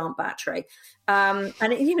as a giant battery. And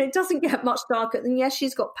it doesn't get much darker than, yes,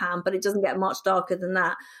 she's got Pam, but it doesn't get much darker than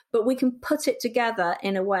that. But we can put it together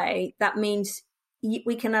in a way that means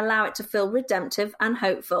we can allow it to feel redemptive and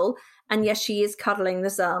hopeful. And yes, she is cuddling the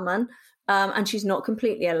Zerman, and she's not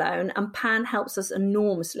completely alone. And Pan helps us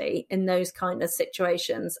enormously in those kind of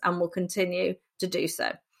situations and will continue to do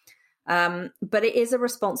so. But it is a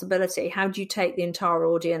responsibility. How do you take the entire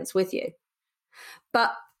audience with you?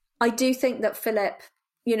 But I do think that Philip,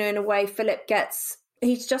 in a way,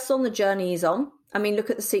 he's just on the journey he's on. I mean, look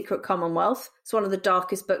at The Secret Commonwealth. It's one of the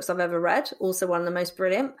darkest books I've ever read, also one of the most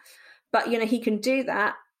brilliant. But, he can do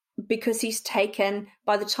that because he's taken,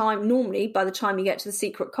 by the time you get to The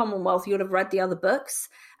Secret Commonwealth, you'll have read the other books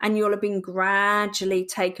and you'll have been gradually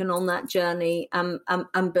taken on that journey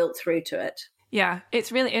and built through to it. Yeah,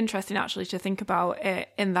 it's really interesting actually to think about it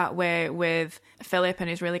in that way with Philip and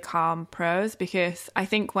his really calm prose, because I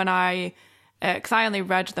think when because I only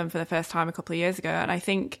read them for the first time a couple of years ago, and I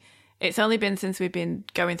think it's only been since we've been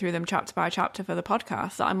going through them chapter by chapter for the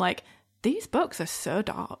podcast that I'm like, these books are so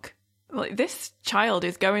dark. Like, this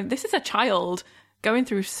is a child going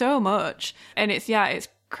through so much. And it's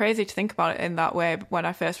crazy to think about it in that way. When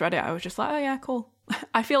I first read it, I was just like, oh yeah, cool.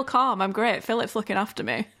 I feel calm. I'm great. Philip's looking after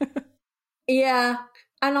me. Yeah.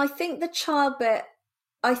 And I think the child bit,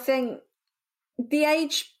 I think the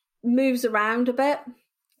age moves around a bit.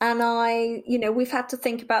 And we've had to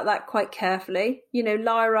think about that quite carefully.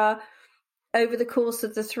 Lyra, over the course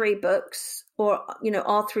of the 3 books, or,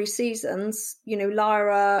 our 3 seasons,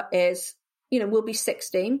 Lyra is, will be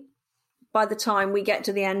 16 by the time we get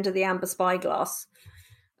to the end of the Amber Spyglass,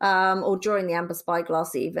 or during the Amber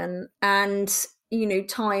Spyglass even. And,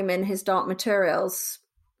 time in his Dark Materials,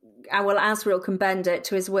 Asriel can bend it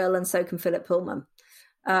to his will, and so can Philip Pullman.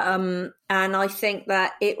 And I think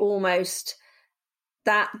that it almost,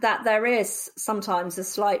 that there is sometimes a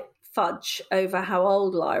slight fudge over how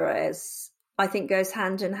old Lyra is, I think goes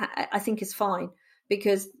hand in hand, I think is fine,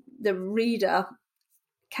 because the reader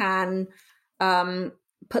can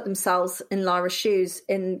put themselves in Lyra's shoes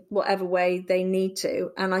in whatever way they need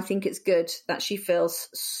to. And I think it's good that she feels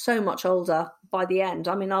so much older by the end.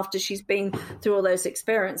 I mean, after she's been through all those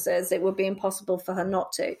experiences, it would be impossible for her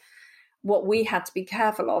not to. What we had to be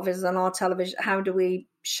careful of is on our television, how do we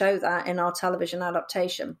show that in our television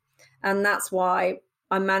adaptation? And that's why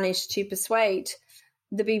I managed to persuade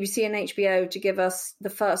the BBC and HBO to give us the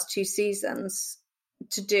first 2 seasons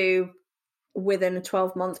to do within a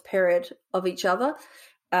 12-month period of each other,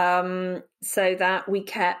 so that we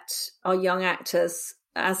kept our young actors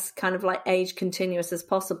as kind of like age continuous as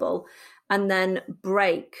possible, and then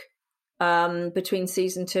break between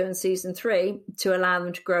season 2 and season 3 to allow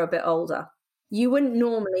them to grow a bit older. You wouldn't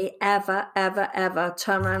normally ever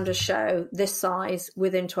turn around a show this size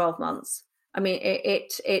within 12 months. I mean,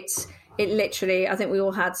 it literally, I think we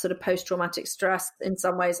all had sort of post-traumatic stress in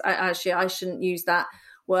some ways. I shouldn't use that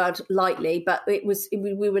word lightly, but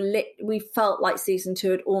we felt like season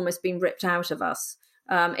 2 had almost been ripped out of us.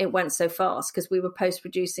 It went so fast because we were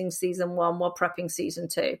post-producing season 1 while prepping season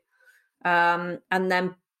 2. And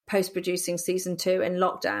then post-producing season 2 in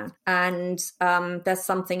lockdown. And there's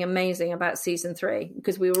something amazing about season 3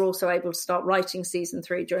 because we were also able to start writing season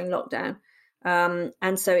 3 during lockdown.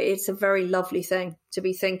 And so it's a very lovely thing to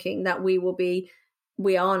be thinking that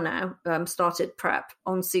we are now started prep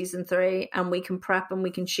on season 3, and we can prep and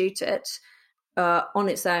we can shoot it on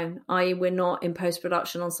its own, i.e. we're not in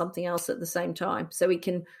post-production on something else at the same time. So we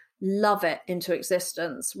can love it into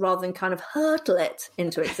existence rather than kind of hurtle it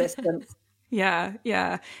into existence.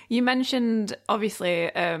 Yeah. You mentioned,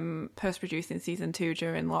 obviously, post-producing season 2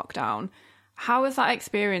 during lockdown. How has that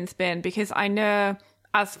experience been? Because I know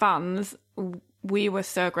as fans, we were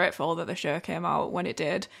so grateful that the show came out when it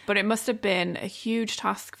did, but it must have been a huge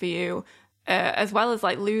task for you, as well as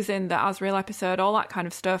like losing the Asriel episode. All that kind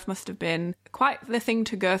of stuff must have been quite the thing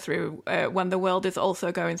to go through when the world is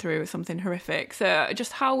also going through something horrific. So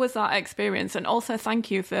just how was that experience? And also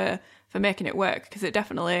thank you for making it work, because it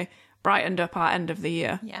definitely brightened up our end of the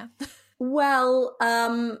year. Yeah. Well,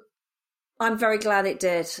 I'm very glad it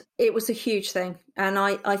did. It was a huge thing. And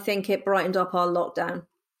I think it brightened up our lockdown.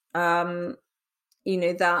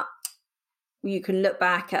 That you can look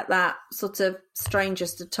back at that sort of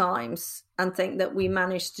strangest of times and think that we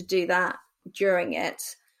managed to do that during it.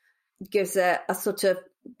 It gives it a sort of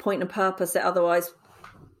point and purpose that otherwise,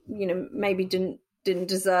 maybe didn't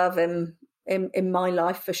deserve in my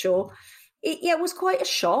life for sure. It was quite a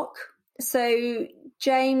shock. So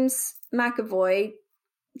James McAvoy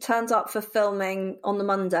turns up for filming on the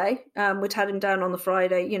Monday. We'd had him down on the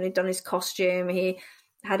Friday, done his costume. He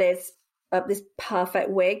had his this perfect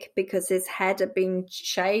wig because his head had been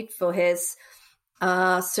shaved for his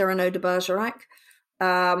Cyrano de Bergerac.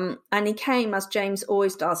 And he came, as James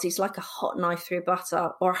always does, he's like a hot knife through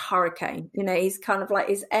butter or a hurricane. He's kind of like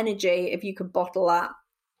his energy, if you could bottle that.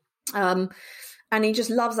 And he just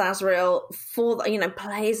loves Asriel for,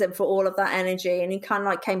 plays him for all of that energy. And he kind of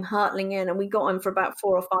like came hurtling in, and we got him for about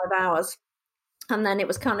 4 or 5 hours. And then it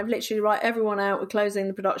was kind of literally, right, everyone out, we're closing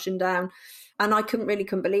the production down. And I couldn't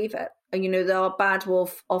believe it. And, there are Bad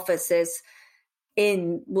Wolf offices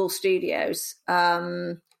in Wolf Studios.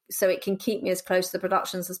 So it can keep me as close to the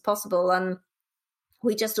productions as possible. And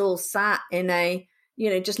we just all sat in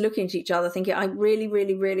just looking at each other thinking, I really,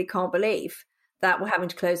 really, really can't believe that we're having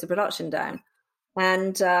to close the production down.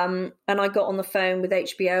 And I got on the phone with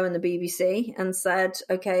HBO and the BBC and said,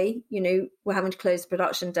 okay, we're having to close the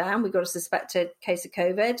production down. We've got a suspected case of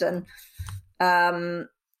COVID.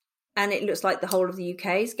 And it looks like the whole of the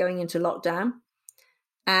UK is going into lockdown.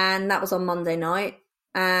 And that was on Monday night.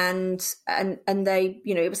 and they,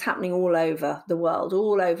 you know, it was happening all over the world,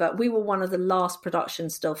 all over. We were one of the last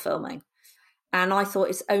productions still filming. And I thought,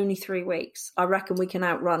 it's only 3 weeks. I reckon we can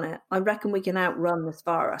outrun it. I reckon we can outrun this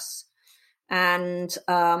virus. And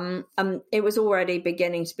it was already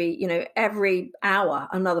beginning to be, you know, every hour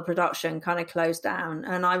another production kind of closed down.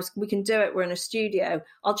 And we can do it. We're in a studio.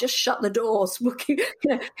 I'll just shut the doors. You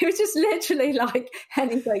know, it was just literally like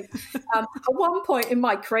anything. At one point in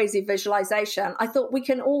my crazy visualization, I thought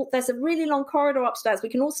there's a really long corridor upstairs. We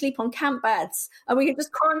can all sleep on camp beds and we can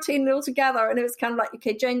just quarantine it all together. And it was kind of like,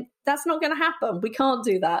 okay, Jane, that's not going to happen. We can't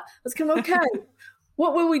do that. I was kind of, okay,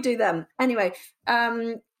 what will we do then? Anyway,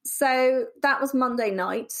 so that was Monday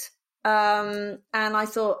night. And I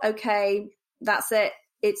thought, okay, that's it.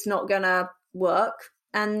 It's not going to work.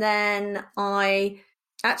 And then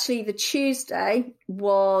the Tuesday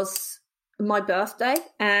was my birthday,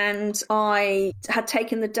 and I had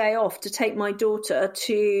taken the day off to take my daughter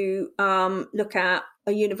to look at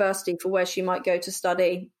a university for where she might go to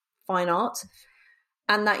study fine art.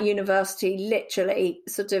 And that university literally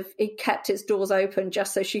it kept its doors open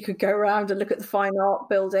just so she could go around and look at the fine art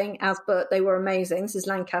building. They were amazing. This is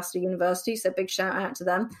Lancaster University, so big shout out to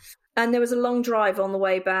them. And there was a long drive on the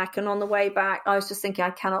way back. And on the way back, I was just thinking, I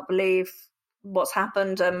cannot believe what's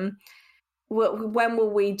happened. When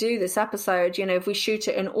will we do this episode? You know, if we shoot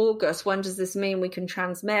it in August, when does this mean we can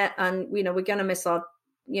transmit? And, you know, we're going to miss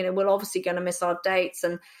we're obviously going to miss our dates.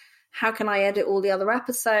 And how can I edit all the other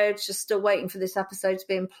episodes? Just still waiting for this episode to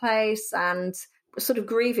be in place and sort of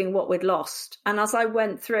grieving what we'd lost. And as I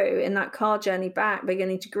went through in that car journey back,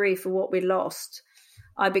 beginning to grieve for what we'd lost,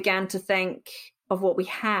 I began to think of what we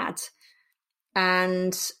had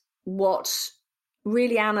and what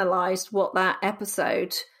really analysed what that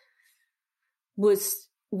episode was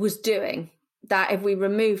doing. That if we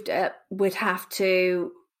removed it, we'd have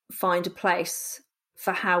to find a place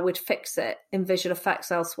for how we'd fix it in visual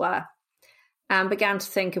effects elsewhere, and began to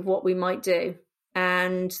think of what we might do.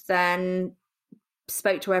 And then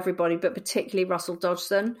spoke to everybody, but particularly Russell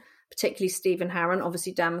Dodgson, particularly Stephen Harron,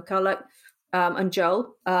 obviously Dan McCulloch, and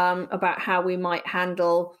Joel, about how we might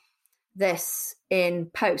handle this in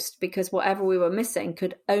post, because whatever we were missing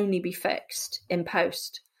could only be fixed in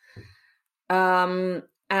post. And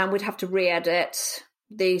we'd have to re-edit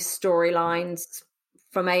these storylines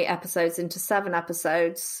from 8 episodes into 7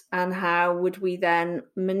 episodes, and how would we then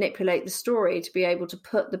manipulate the story to be able to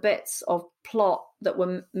put the bits of plot that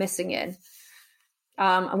were missing in.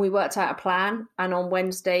 And we worked out a plan, and on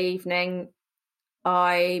Wednesday evening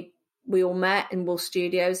we all met in Wolf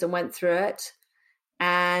Studios and went through it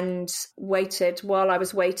and waited. While I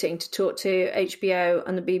was waiting to talk to HBO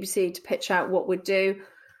and the BBC to pitch out what we'd do,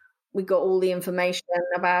 we got all the information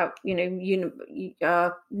about, no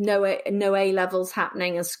A levels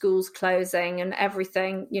happening and schools closing and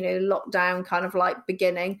everything, lockdown kind of like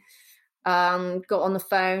beginning. Got on the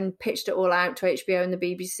phone, pitched it all out to HBO and the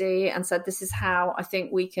BBC and said, this is how I think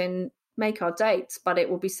we can make our dates, but it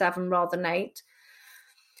will be 7 rather than 8.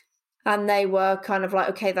 And they were kind of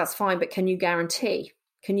like, okay, that's fine, but can you guarantee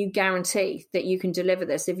that you can deliver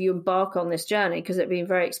this if you embark on this journey? Because it'd been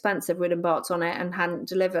very expensive. We'd embarked on it and hadn't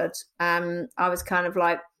delivered. I was kind of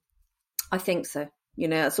like, I think so.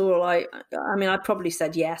 That's all I probably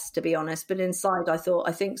said yes, to be honest, but inside I thought,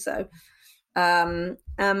 I think so.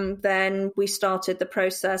 Then we started the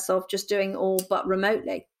process of just doing all but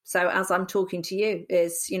remotely. So as I'm talking to you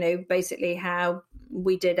is, basically how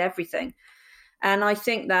we did everything. And I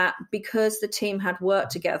think that because the team had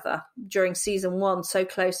worked together during season 1 so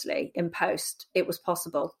closely in post, it was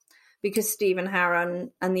possible. Because Stephen Harron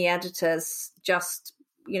and the editors just,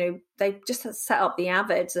 they just had set up the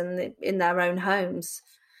Avids in their own homes.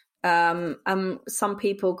 Some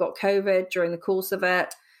people got COVID during the course of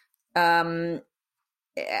it.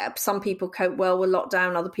 Some people cope well with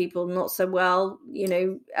lockdown, other people not so well,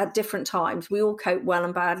 at different times. We all cope well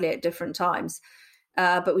and badly at different times,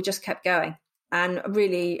 but we just kept going. And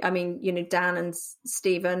really, Dan and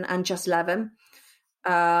Stephen and Just Levin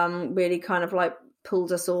really kind of like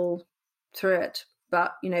pulled us all through it.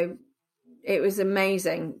 But, it was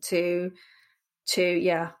amazing it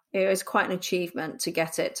was quite an achievement to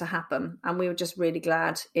get it to happen. And we were just really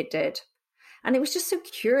glad it did. And it was just so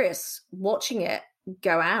curious watching it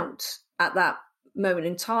go out at that moment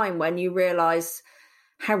in time when you realise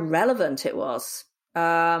how relevant it was.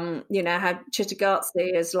 How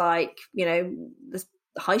Cittàgazze is like, the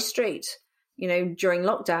high street, during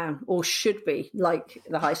lockdown, or should be like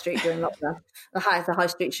the high street during lockdown. The high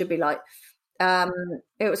street should be like.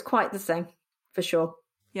 It was quite the thing, for sure.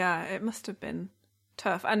 Yeah, it must have been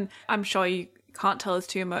tough. And I'm sure you can't tell us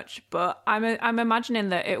too much, but I'm imagining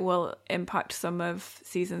that it will impact some of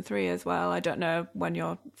season 3 as well. I don't know when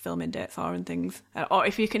your filming dates are and things, or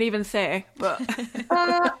if you can even say, but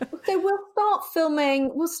so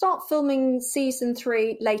we'll start filming season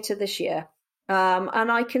 3 later this year.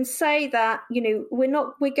 And I can say that,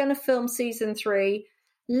 we're going to film season 3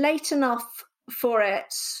 late enough for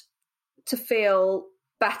it to feel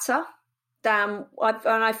better than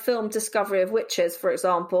I filmed Discovery of Witches, for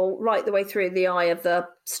example, right the way through the eye of the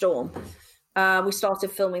storm. We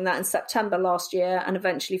started filming that in September last year and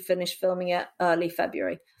eventually finished filming it early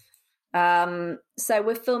February. So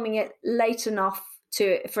we're filming it late enough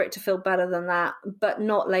for it to feel better than that, but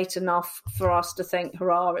not late enough for us to think,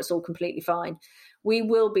 hurrah, it's all completely fine. We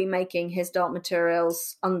will be making his Dark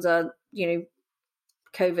Materials under,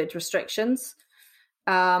 COVID restrictions.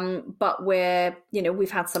 But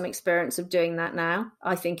we've had some experience of doing that now.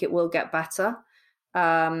 I think it will get better.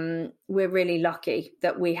 We're really lucky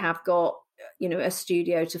that we have got, a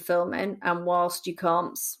studio to film in. And whilst you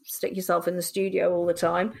can't stick yourself in the studio all the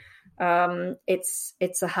time,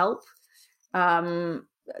 it's a help.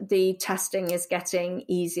 The testing is getting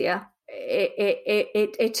easier.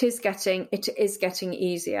 It is getting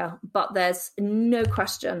easier, but there's no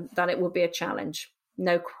question that it will be a challenge.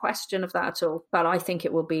 No question of that at all. But I think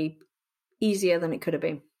it will be easier than it could have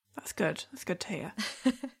been. That's good. That's good to hear.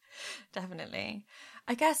 Definitely.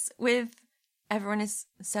 I guess with everyone is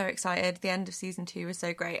so excited, the end of season 2 was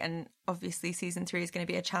so great, and obviously season 3 is going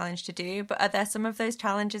to be a challenge to do. But are there some of those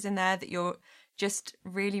challenges in there that you're just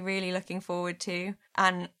really, really looking forward to?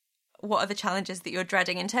 And what are the challenges that you're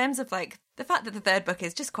dreading in terms of like the fact that the third book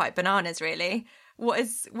is just quite bananas, really? What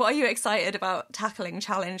are you excited about tackling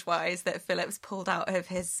challenge-wise that Philip's pulled out of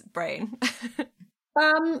his brain?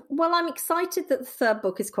 Well, I'm excited that the third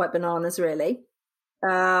book is quite bananas, really.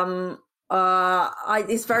 It's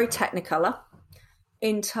very Technicolor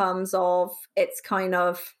in terms of it's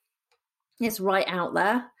right out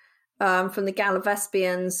there. From the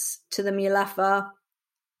Galavespians to the Mulefa,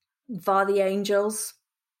 via the Angels,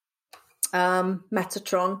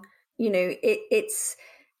 Metatron. It's.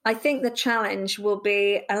 I think the challenge will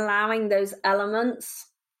be allowing those elements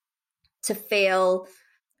to feel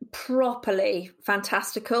properly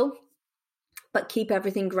fantastical, but keep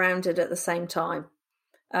everything grounded at the same time.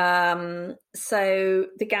 So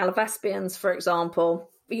the Galavespians, for example,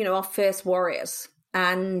 are fierce warriors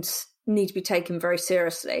and need to be taken very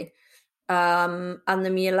seriously. And the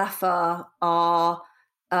Mulefa are,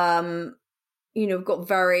 got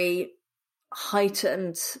very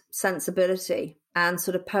heightened sensibility and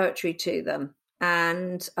sort of poetry to them.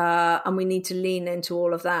 And we need to lean into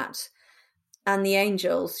all of that. And the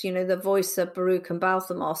Angels, the voice of Baruch and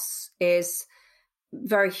Balthamos is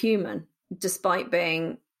very human, despite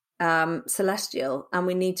being celestial. And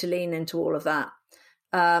we need to lean into all of that.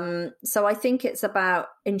 So I think it's about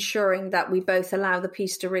ensuring that we both allow the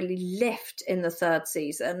piece to really lift in the third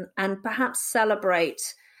season and perhaps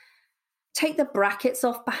take the brackets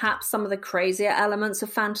off perhaps some of the crazier elements of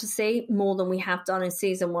fantasy more than we have done in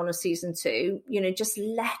season 1 or season 2. Just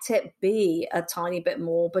let it be a tiny bit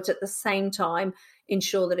more, but at the same time,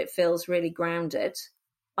 ensure that it feels really grounded.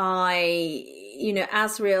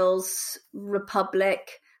 Asriel's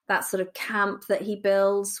Republic, that sort of camp that he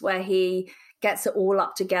builds where he gets it all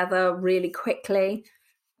up together really quickly.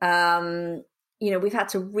 We've had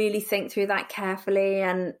to really think through that carefully.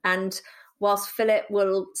 And whilst Philip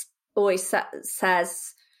will always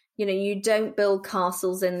says, you don't build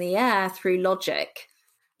castles in the air through logic.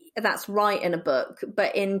 That's right in a book.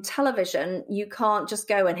 But in television, you can't just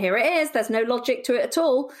go and here it is. There's no logic to it at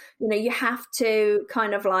all. You have to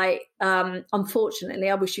kind of like, unfortunately,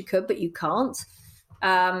 I wish you could, but you can't.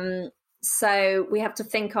 So we have to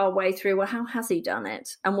think our way through, well, how has he done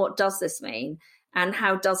it? And what does this mean? And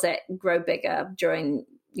how does it grow bigger during,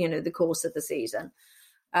 the course of the season?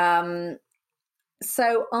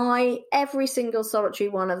 So every single solitary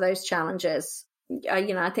one of those challenges,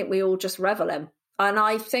 I think we all just revel in. And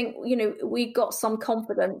I think, we got some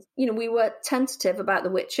confidence. We were tentative about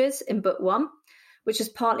the witches in book 1, which is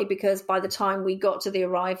partly because by the time we got to the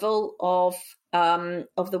arrival of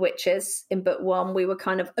the witches in book 1, we were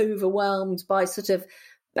kind of overwhelmed by sort of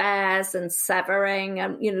bears and severing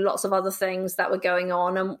and lots of other things that were going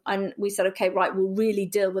on, and we said, okay, right, we'll really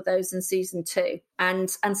deal with those in season 2, and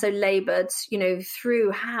so labored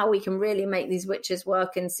through how we can really make these witches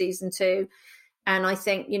work in season 2. And I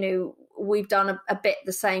think we've done a bit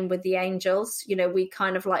the same with the Angels. We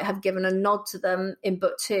kind of like have given a nod to them in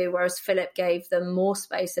book 2, whereas Philip gave them more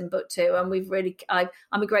space in book 2. And we've really, I'm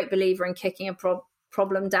a great believer in kicking a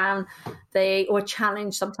problem down or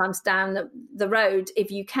challenge sometimes down the road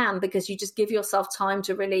if you can, because you just give yourself time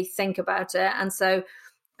to really think about it. And so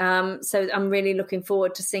I'm really looking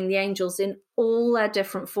forward to seeing the angels in all their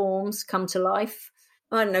different forms come to life.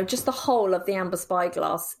 I don't know, just the whole of the Amber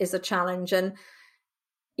Spyglass is a challenge. And,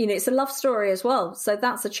 you know, it's a love story as well. So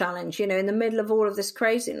that's a challenge. You know, in the middle of all of this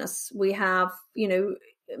craziness, we have, you know,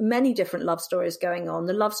 many different love stories going on.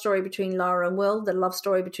 The love story between Lara and Will, the love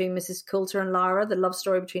story between Mrs. Coulter and Lara, the love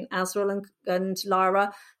story between Azriel and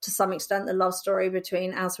Lara, to some extent the love story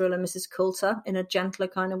between Azriel and Mrs. Coulter in a gentler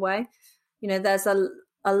kind of way. You know, there's a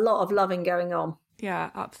lot of loving going on.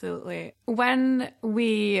 Yeah, absolutely. When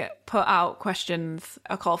we put out questions,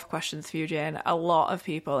 a call for questions for you, Jane, a lot of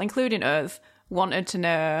people, including us, wanted to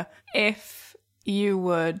know if you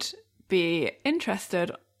would be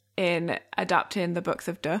interested in adapting the Books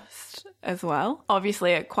of Dust as well.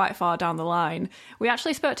 Obviously, quite far down the line. We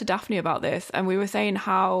actually spoke to Daphne about this, and we were saying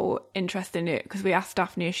how interesting it, because we asked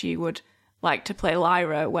Daphne if she would like to play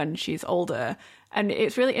Lyra when she's older. And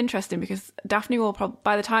it's really interesting because Daphne will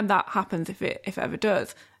by the time that happens, if it ever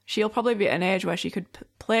does, she'll probably be at an age where she could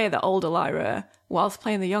play the older Lyra whilst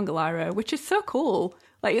playing the younger Lyra, which is so cool.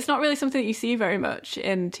 Like, it's not really something that you see very much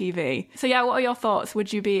in TV. So yeah, what are your thoughts?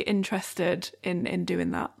 Would you be interested in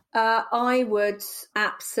doing that? I would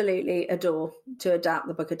absolutely adore to adapt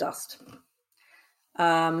the Book of Dust.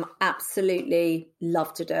 Absolutely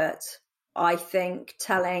love to do it. I think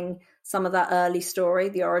telling some of that early story,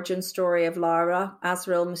 the origin story of Lyra,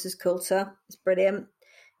 Azriel, Mrs. Coulter, is brilliant.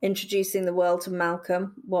 Introducing the world to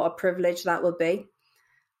Malcolm, what a privilege that would be.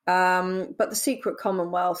 But The Secret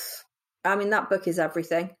Commonwealth, I mean, that book is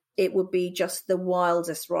everything. It would be just the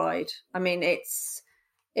wildest ride. I mean,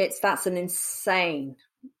 that's an insane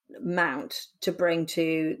amount to bring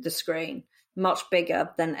to the screen, much bigger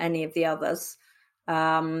than any of the others.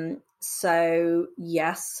 So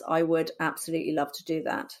yes, I would absolutely love to do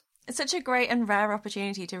that. It's such a great and rare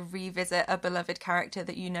opportunity to revisit a beloved character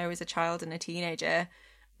that you know as a child and a teenager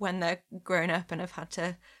when they're grown up and have had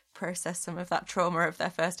to process some of that trauma of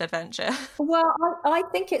their first adventure. Well, I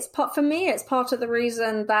think it's part of the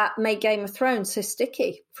reason that made Game of Thrones so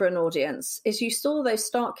sticky for an audience, is you saw those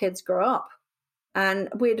Stark kids grow up, and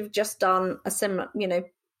we'd have just done a similar, you know,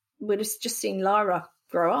 we'd have just seen Lyra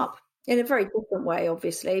grow up in a very different way,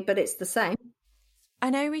 obviously, but it's the same. I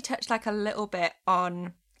know we touched like a little bit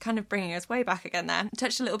on, kind of bringing us way back again there,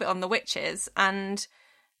 touched a little bit on the witches, and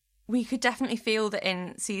we could definitely feel that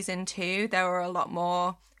in season 2 there were a lot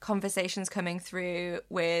more conversations coming through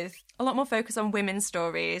with a lot more focus on women's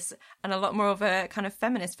stories and a lot more of a kind of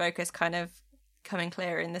feminist focus kind of coming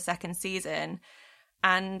clear in the second season.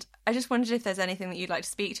 And I just wondered if there's anything that you'd like to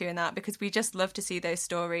speak to in that, because we just love to see those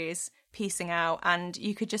stories piecing out, and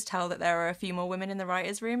you could just tell that there are a few more women in the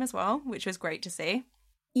writers' room as well, which was great to see.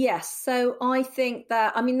 Yes, so I think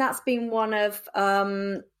that, I mean, that's been one of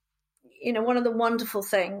the wonderful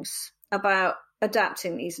things about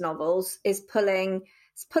adapting these novels is pulling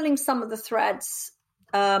some of the threads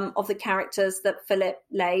of the characters that Philip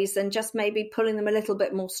lays, and just maybe pulling them a little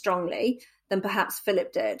bit more strongly than perhaps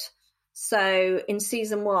Philip did. So in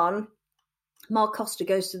season 1, Mar Costa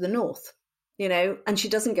goes to the north, you know, and she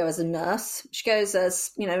doesn't go as a nurse. She goes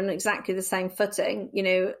as, you know, on exactly the same footing, you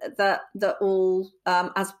know, that all,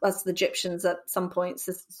 as the Egyptians at some points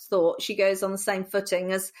thought, she goes on the same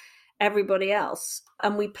footing as everybody else.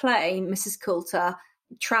 And we play Mrs. Coulter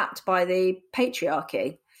trapped by the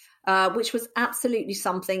patriarchy, which was absolutely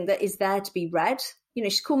something that is there to be read. You know,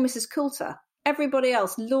 she's called Mrs. Coulter. Everybody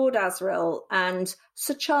else, Lord Azriel and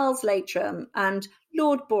Sir Charles Leitrim and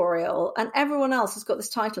Lord Boreal and everyone else has got this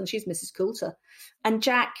title, and she's Mrs. Coulter. And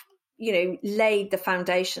Jack, you know, laid the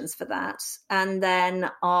foundations for that. And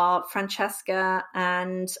then our Francesca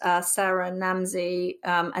and Sarah and Namzi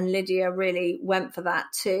and Lydia really went for that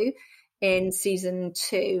too in season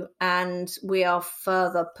 2. And we are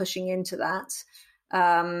further pushing into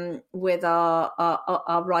that with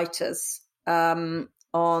our writers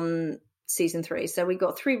on season 3. So we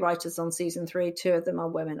got 3 writers on season 3. 2 of them are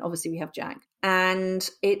women. Obviously we have Jack, and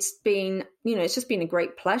it's been, you know, it's just been a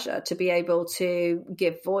great pleasure to be able to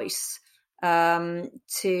give voice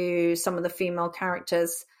to some of the female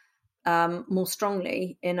characters more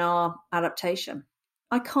strongly in our adaptation.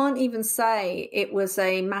 I can't even say it was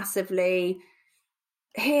a massively,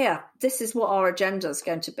 here, this is what our agenda is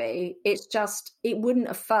going to be. It's just, it wouldn't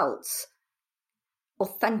have felt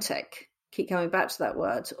authentic, keep coming back to that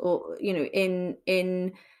word, or, you know,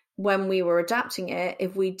 in when we were adapting it,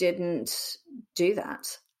 if we didn't do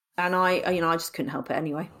that. And I just couldn't help it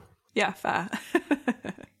anyway. Yeah, fair.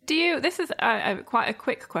 This is quite a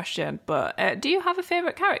quick question, but do you have a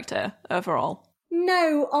favourite character overall?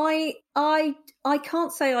 No, I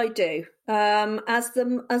can't say I do. As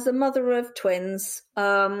a mother of twins,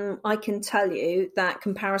 I can tell you that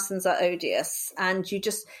comparisons are odious, and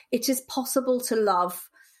it is possible to love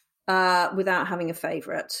without having a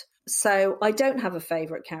favourite. So I don't have a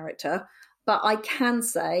favourite character, but I can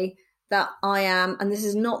say that I am, and this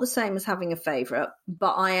is not the same as having a favourite,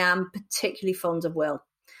 but I am particularly fond of Will.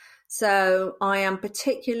 So I am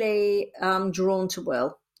particularly drawn to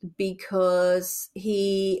Will because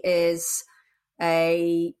he is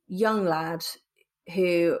a young lad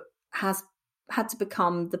who has had to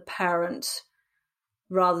become the parent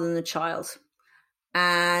rather than the child.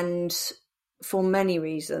 And for many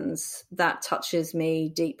reasons, that touches me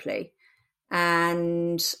deeply.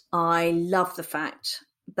 And I love the fact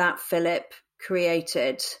that Philip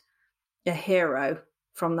created a hero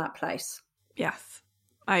from that place. Yes,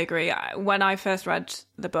 I agree. When I first read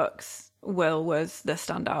the books, Will was the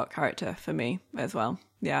standout character for me as well.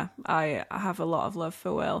 Yeah, I have a lot of love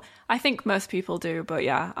for Will. I think most people do, but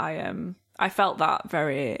yeah, I felt that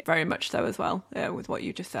very, very much so as well with what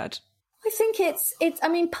you just said. I think it's. I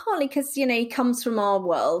mean, partly because he comes from our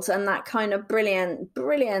world, and that kind of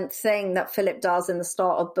brilliant thing that Philip does in the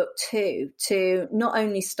start of book 2 to not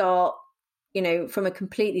only start, from a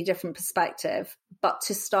completely different perspective, but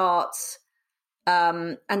to start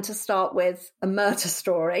with a murder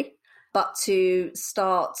story, but to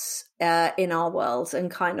start in our world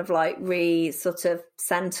and kind of like sort of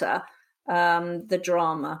center the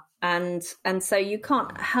drama. And so you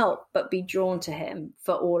can't help but be drawn to him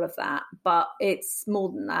for all of that. But it's more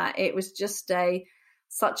than that. It was just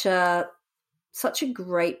such a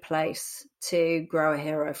great place to grow a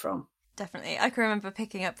hero from. Definitely. I can remember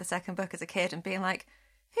picking up the second book as a kid and being like,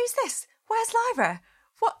 who's this? Where's Lyra?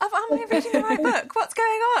 What, am I reading the right book? What's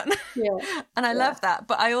going on? Yeah. And I love that.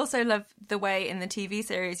 But I also love the way in the TV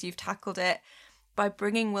series you've tackled it by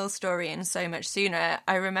bringing Will's story in so much sooner.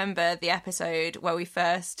 I remember the episode where we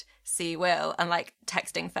first see Will and like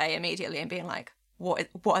texting Faye immediately and being like, what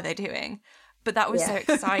are they doing? But that was so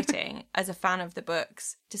exciting as a fan of the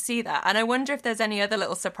books to see that. And I wonder if there's any other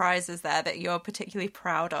little surprises there that you're particularly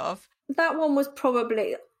proud of. That one was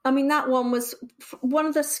probably, that one was one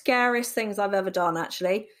of the scariest things I've ever done,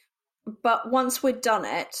 actually. But once we'd done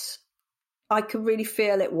it, I could really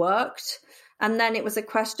feel it worked. And then it was a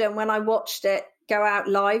question when I watched it go out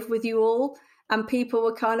live with you all, and people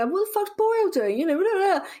were kind of, what the fuck's Boreal doing?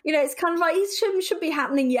 It's kind of like, it should be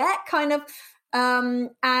happening yet, kind of.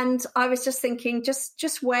 And I was just thinking,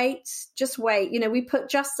 just wait. We put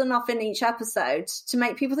just enough in each episode to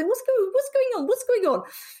make people think, what's going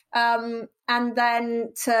on? And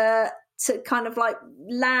then to kind of like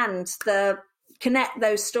connect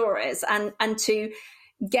those stories and to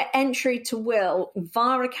get entry to Will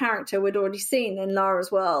via a character we'd already seen in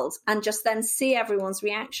Lyra's world, and just then see everyone's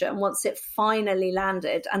reaction once it finally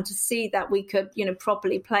landed, and to see that we could,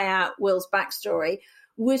 properly play out Will's backstory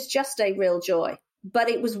was just a real joy. But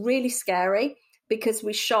it was really scary because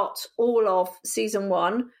we shot all of season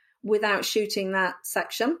 1 without shooting that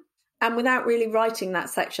section and without really writing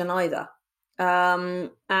that section either.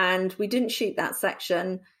 And we didn't shoot that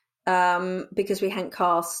section because we hadn't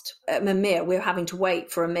cast Amir. We were having to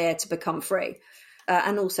wait for Amir to become free.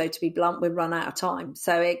 And also, to be blunt, we'd run out of time.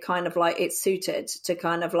 So it kind of like, it suited to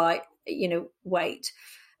kind of like, wait.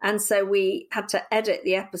 And so we had to edit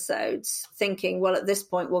the episodes thinking, well, at this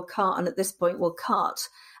point we'll cut and at this point we'll cut,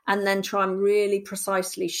 and then try and really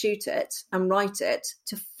precisely shoot it and write it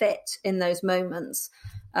to fit in those moments,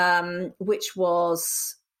 which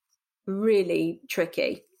was really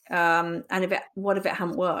tricky. And what if it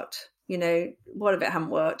hadn't worked? What if it hadn't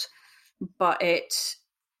worked? But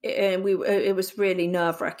it was really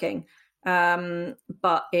nerve-wracking.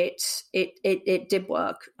 But it did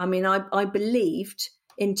work. I believed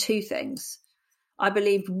in two things. I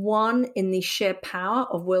believed, one, in the sheer power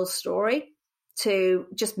of Will's story to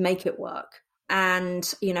just make it work,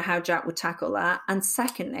 and how Jack would tackle that. And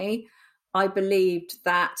secondly, I believed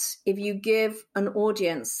that if you give an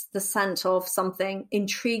audience the scent of something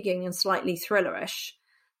intriguing and slightly thrillerish,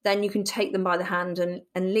 then you can take them by the hand and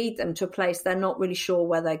lead them to a place they're not really sure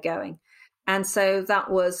where they're going. And so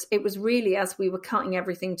it was really, as we were cutting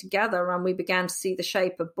everything together and we began to see the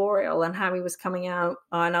shape of Boreal and how he was coming out,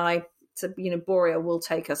 and I said, Boreal will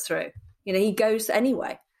take us through. He goes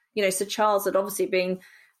anyway. So Charles had obviously been,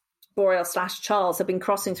 Boreal / Charles had been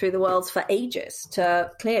crossing through the worlds for ages to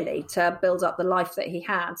build up the life that he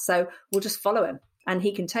had. So we'll just follow him and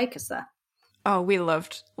he can take us there. Oh, we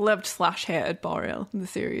loved / hated Boreal in the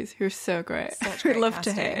series. He was so great. Such We great loved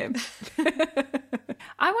to hate him.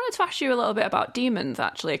 I wanted to ask you a little bit about demons,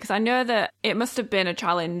 actually, because I know that it must have been a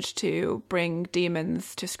challenge to bring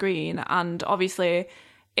demons to screen. And obviously,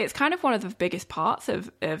 it's kind of one of the biggest parts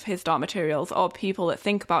of His Dark Materials, or people that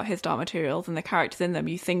think about His Dark Materials and the characters in them,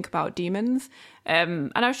 you think about demons.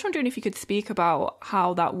 And I was wondering if you could speak about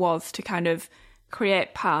how that was to kind of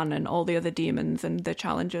create Pan and all the other demons and the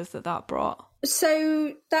challenges that brought.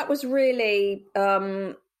 So that was really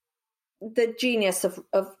the genius of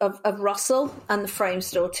Russell and the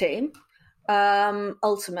Framestore team,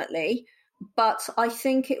 ultimately. But I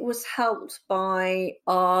think it was helped by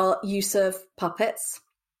our use of puppets.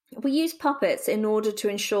 We used puppets in order to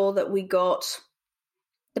ensure that we got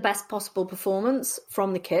the best possible performance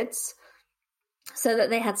from the kids, so that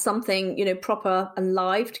they had something, proper and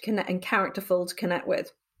live to connect and characterful to connect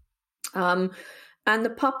with. And the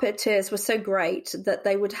puppeteers were so great that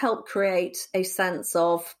they would help create a sense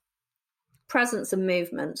of presence and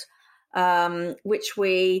movement, which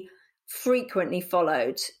we frequently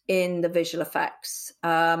followed in the visual effects,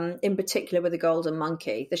 in particular with the golden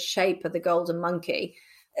monkey. The shape of the golden monkey,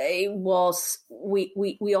 we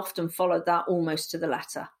often followed that almost to the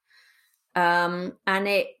letter. And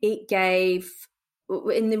it gave,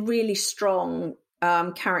 in the really strong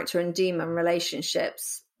character and demon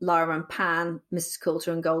relationships, Lyra and Pan, Mrs.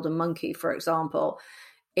 Coulter and Golden Monkey, for example,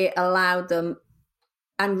 it allowed them,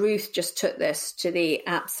 and Ruth just took this to the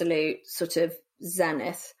absolute sort of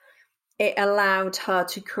zenith. It allowed her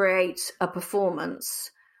to create a performance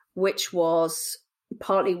which was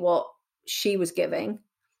partly what she was giving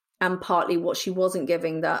and partly what she wasn't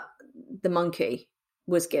giving that the monkey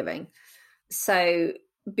was giving. So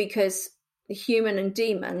because human and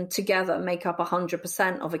demon together make up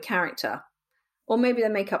 100% of a character, or maybe they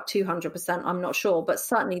make up 200%, I'm not sure, but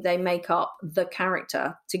certainly they make up the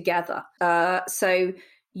character together. So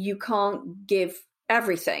you can't give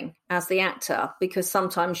everything as the actor, because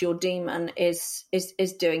sometimes your demon is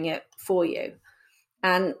doing it for you.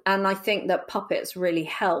 And I think that puppets really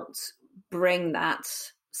helped bring that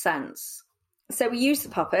sense. So we used the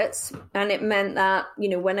puppets, and it meant that,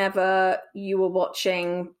 whenever you were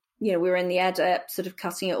watching, we were in the edit, sort of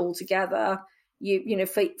cutting it all together,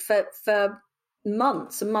 for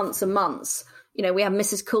months and months and months, we had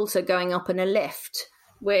Mrs. Coulter going up in a lift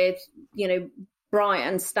with,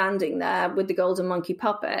 Brian standing there with the golden monkey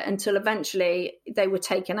puppet, until eventually they were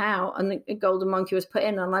taken out and the golden monkey was put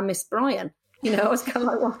in, and I missed Brian. I was kind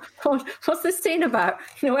of like, what's this scene about?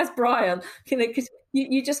 Where's Brian? Because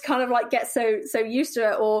you just kind of like get so used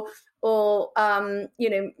to it, or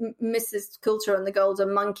Mrs. Coulter and the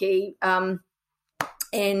golden monkey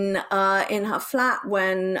in her flat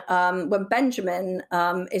when Benjamin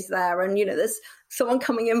is there, and there's someone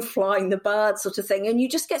coming in flying the bird sort of thing, and you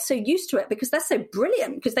just get so used to it because they're so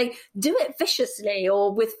brilliant, because they do it viciously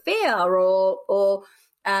or with fear or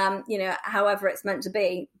however it's meant to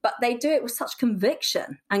be, but they do it with such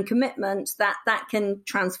conviction and commitment that can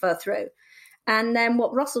transfer through. And then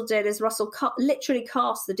what Russell did is Russell literally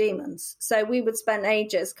cast the demons. So we would spend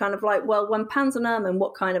ages kind of like, well, when Pan's an ermine,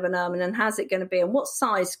 what kind of an ermine, and how's it going to be, and what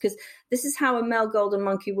size? Because this is how a male golden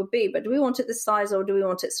monkey would be. But do we want it this size, or do we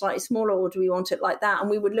want it slightly smaller, or do we want it like that?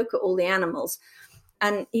 And we would look at all the animals,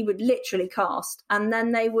 and he would literally cast, and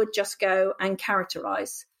then they would just go and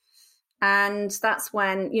characterize. And that's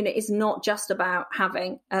when, it's not just about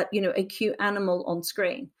having, a cute animal on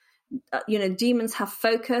screen. Demons have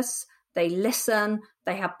focus. They listen,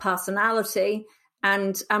 they have personality,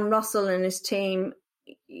 and Russell and his team,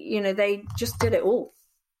 they just did it all.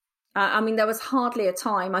 There was hardly a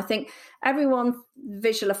time. I think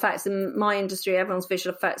visual effects in my industry, everyone's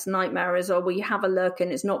visual effects nightmare is, well, you have a look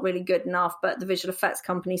and it's not really good enough, but the visual effects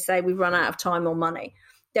companies say we've run out of time or money.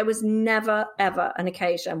 There was never, ever an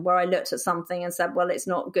occasion where I looked at something and said, well, it's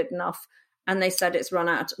not good enough. And they said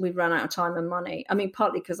we've run out of time and money.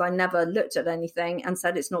 Partly because I never looked at anything and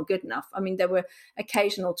said it's not good enough. There were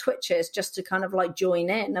occasional twitches just to kind of like join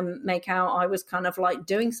in and make out I was kind of like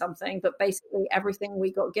doing something. But basically everything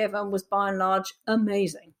we got given was by and large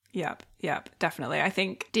amazing. Yep, definitely. I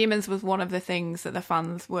think Demons was one of the things that the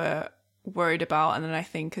fans were worried about. And then I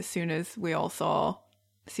think as soon as we all saw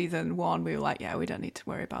season 1, we were like, yeah, we don't need to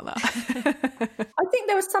worry about that. I think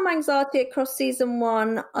there was some anxiety across season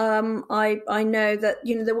 1. I know that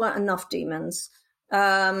there weren't enough demons,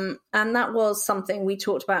 and that was something we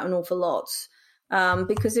talked about an awful lot,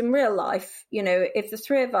 because in real life, if the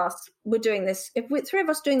three of us were doing this, if we're three of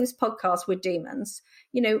us doing this podcast with demons,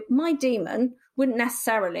 my demon wouldn't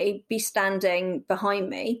necessarily be standing behind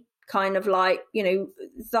me kind of like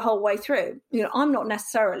the whole way through. I'm not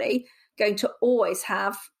necessarily going to always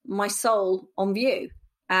have my soul on view.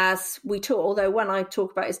 as we talk, although when I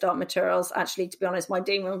talk about his dark materials, actually, to be honest, my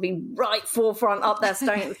demon would be right forefront up there,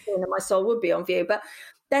 staring at the screen, and my soul would be on view. But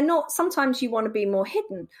they're not. Sometimes you want to be more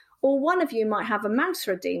hidden, or one of you might have a mouse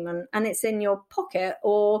or a demon, and it's in your pocket,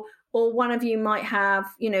 or one of you might have,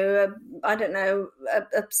 a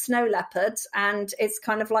snow leopard, and it's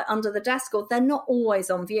kind of like under the desk, or they're not always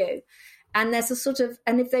on view. And there's a sort of,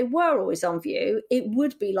 and if they were always on view, it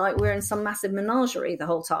would be like we're in some massive menagerie the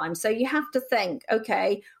whole time. So you have to think,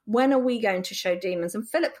 okay, when are we going to show demons? And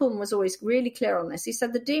Philip Pullman was always really clear on this. He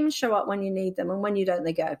said the demons show up when you need them, and when you don't,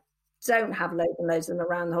 they go. Don't have loads and loads of them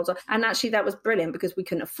around the whole time. And actually that was brilliant, because we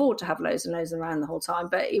couldn't afford to have loads and loads around the whole time.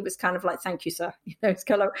 But it was kind of like, thank you, sir. It's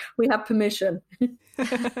kind of like, we have permission.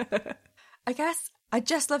 I guess I'd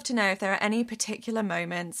just love to know if there are any particular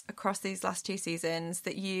moments across these last 2 seasons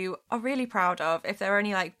that you are really proud of, if there are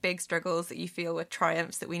any like big struggles that you feel were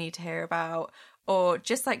triumphs that we need to hear about, or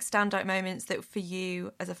just like standout moments that for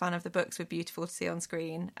you as a fan of the books were beautiful to see on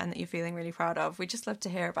screen and that you're feeling really proud of. We'd just love to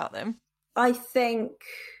hear about them. I think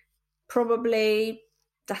probably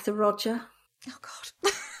Death of Roger. Oh,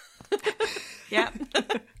 God. Yeah.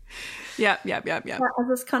 Yeah. As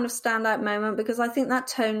this kind of standout moment, because I think that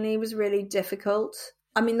tonally was really difficult.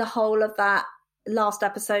 I mean, the whole of that last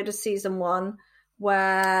episode of season 1,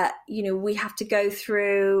 where, we have to go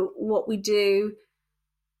through what we do,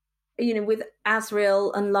 with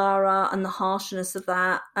Asriel and Lara, and the harshness of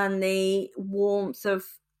that, and the warmth of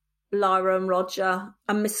Lyra and Roger,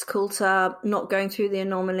 and Miss Coulter not going through the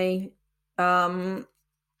anomaly, and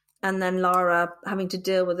then Lara having to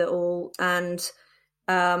deal with it all. And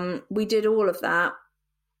we did all of that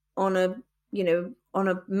on a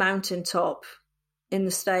mountaintop in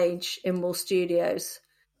the stage in Wool Studios.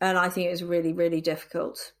 And I think it was really, really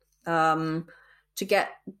difficult to get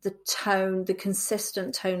the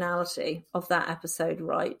consistent tonality of that episode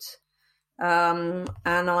right. And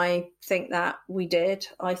I think that we did.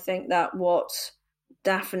 I think that what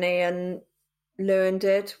Daphne and Lewin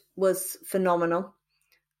did was phenomenal.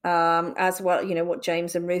 As well, what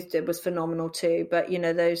James and Ruth did was phenomenal too. But,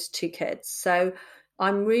 those 2 kids. So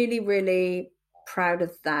I'm really, really proud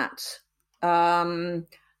of that. I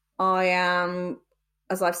am,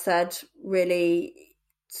 as I've said, really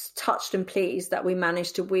touched and pleased that we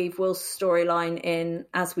managed to weave Will's storyline in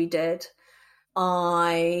as we did.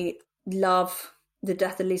 I love the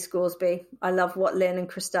death of Lee Scoresby. I love what Lynn and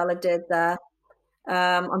Christella did there.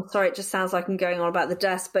 I'm sorry, it just sounds like I'm going on about the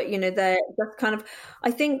deaths, but they're kind of,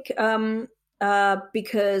 I think,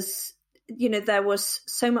 because there was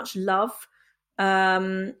so much love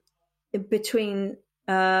between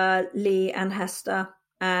Lee and Hester,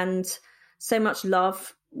 and so much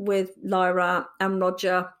love with Lyra and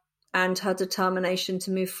Roger and her determination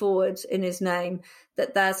to move forward in his name,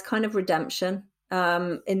 that there's kind of redemption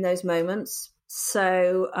in those moments.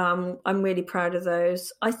 So I'm really proud of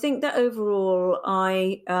those. I think that overall,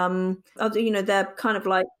 they're kind of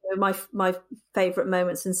like my favourite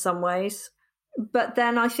moments in some ways. But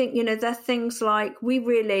then I think, there are things like we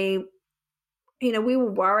really, we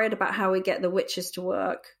were worried about how we get the witches to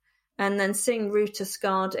work. And then seeing Ruta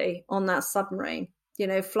Skadi on that submarine,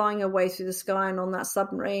 flying away through the sky and on that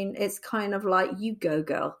submarine, it's kind of like, you go,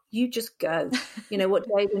 girl, you just go. What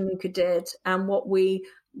David and Luca did, and what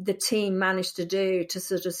the team managed to do to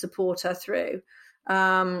sort of support her through,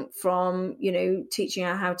 from, teaching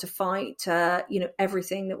her how to fight, to,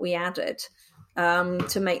 everything that we added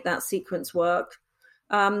to make that sequence work.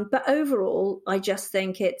 But overall, I just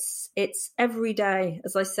think it's every day,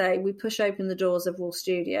 as I say, we push open the doors of Wool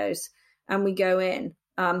Studios and we go in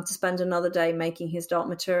to spend another day making his dark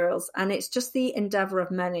materials. And it's just the endeavour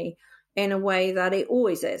of many, in a way that it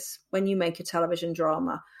always is when you make a television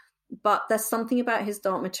drama. But there's something about his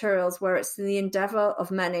dark materials where it's the endeavour of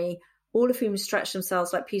many, all of whom stretch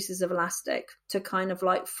themselves like pieces of elastic to kind of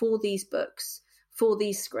like, for these books, for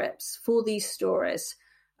these scripts, for these stories,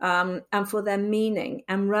 and for their meaning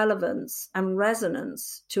and relevance and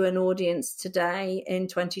resonance to an audience today in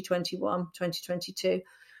 2021, 2022.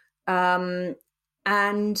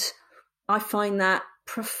 And I find that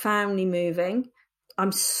profoundly moving.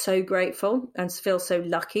 I'm so grateful and feel so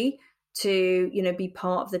lucky to, be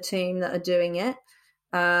part of the team that are doing it.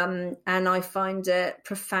 And I find it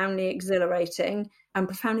profoundly exhilarating and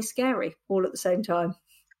profoundly scary all at the same time.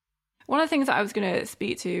 One of the things that I was going to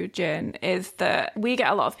speak to, Jane, is that we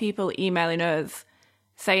get a lot of people emailing us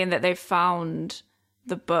saying that they've found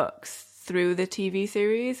the books through the TV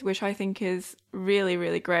series, which I think is really,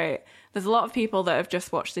 really great. There's a lot of people that have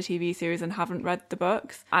just watched the TV series and haven't read the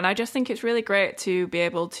books. And I just think it's really great to be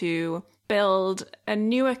able to build a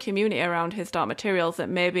newer community around his dark materials that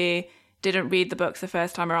maybe didn't read the books the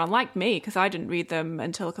first time around, like me, because I didn't read them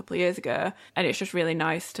until a couple of years ago. And it's just really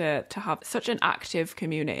nice to have such an active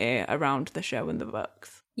community around the show and the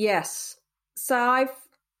books. Yes. So I've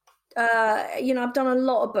done a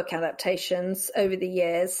lot of book adaptations over the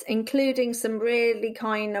years, including some really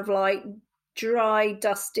kind of like dry,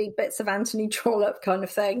 dusty bits of Anthony Trollope kind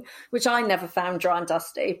of thing, which I never found dry and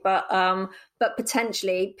dusty, but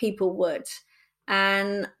potentially people would.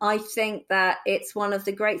 And I think that it's one of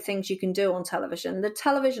the great things you can do on television. The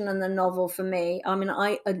television and the novel for me, I mean,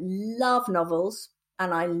 I love novels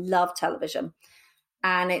and I love television.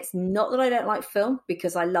 And it's not that I don't like film,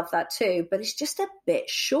 because I love that too, but it's just a bit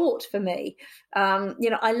short for me.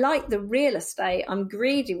 I like the real estate. I'm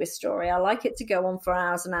greedy with story. I like it to go on for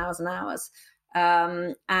hours and hours and hours.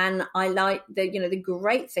 And I like the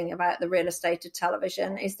great thing about the real estate of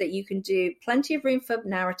television is that you can do plenty of room for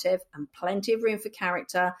narrative and plenty of room for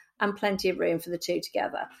character and plenty of room for the two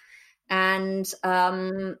together. And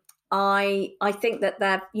I think that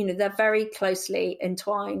they're very closely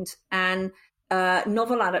entwined, and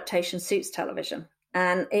novel adaptation suits television.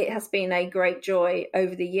 And it has been a great joy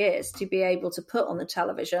over the years to be able to put on the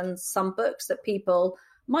television some books that people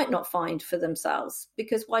might not find for themselves,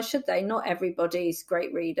 because why should they? Not everybody's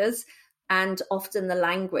great readers. And often the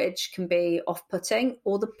language can be off-putting,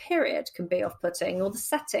 or the period can be off-putting, or the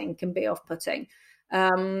setting can be off-putting.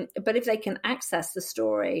 But if they can access the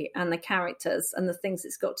story and the characters and the things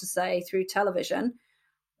it's got to say through television,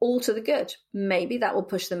 all to the good. Maybe that will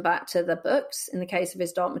push them back to the books in the case of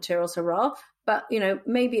His Dark Materials, hurrah. But,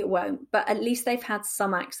 maybe it won't. But at least they've had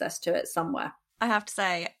some access to it somewhere. I have to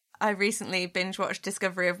say, I recently binge-watched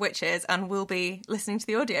Discovery of Witches and will be listening to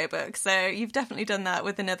the audiobook. So you've definitely done that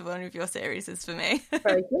with another one of your series for me.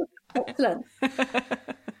 Very good. Excellent.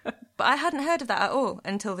 But I hadn't heard of that at all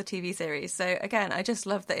until the TV series. So again, I just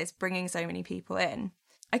love that it's bringing so many people in.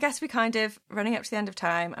 I guess we're kind of running up to the end of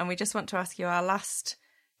time, and we just want to ask you our last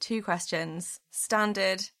 2 questions.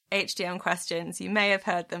 Standard HDM questions. You may have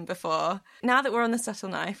heard them before. Now that we're on the subtle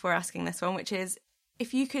knife, we're asking this one, which is,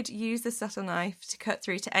 if you could use the subtle knife to cut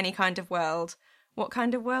through to any kind of world, what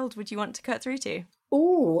kind of world would you want to cut through to?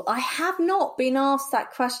 Oh, I have not been asked that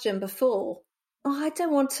question before. Oh, I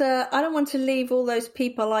don't want to leave all those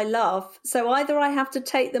people I love. So either I have to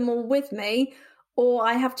take them all with me, or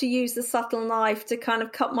I have to use the subtle knife to kind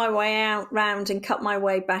of cut my way out round and cut my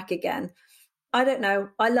way back again. I don't know.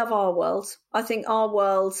 I love our world. I think our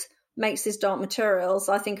world makes His Dark Materials.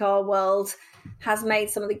 I think our world has made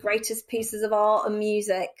some of the greatest pieces of art and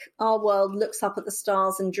music. Our world looks up at the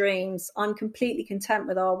stars and dreams. I'm completely content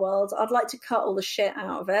with our world. I'd like to cut all the shit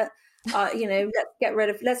out of it. Let's get rid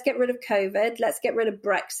of COVID. Let's get rid of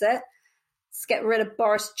Brexit. Let's get rid of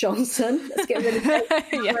Boris Johnson. Let's get rid of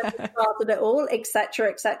started it all, etc.,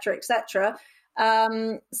 etc., etc.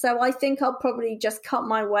 So I think I'll probably just cut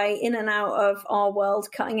my way in and out of our world,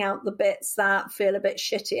 cutting out the bits that feel a bit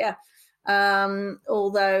shittier.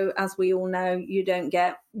 Although, as we all know, you don't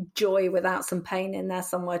get joy without some pain in there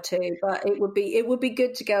somewhere too. But it would be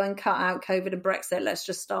good to go and cut out COVID and Brexit. Let's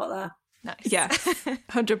just start there. Nice. Yeah,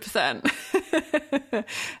 100%.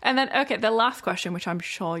 And then, okay, the last question, which I'm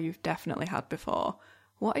sure you've definitely had before.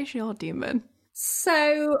 What is your demon?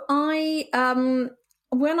 So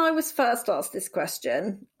when I was first asked this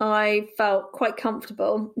question, I felt quite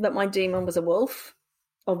comfortable that my demon was a wolf,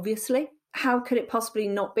 obviously. How could it possibly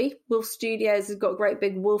not be? Wolf Studios has got a great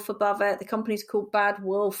big wolf above it. The company's called Bad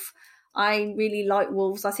Wolf. I really like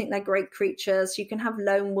wolves. I think they're great creatures. You can have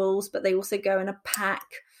lone wolves, but they also go in a pack.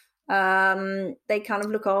 They kind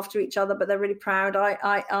of look after each other, but they're really proud.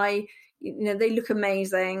 They look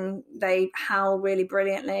amazing. They howl really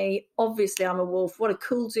brilliantly. Obviously, I'm a wolf. What a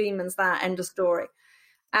cool demon's that? End of story.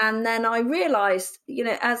 And then I realized,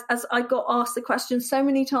 as I got asked the question so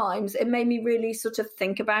many times, it made me really sort of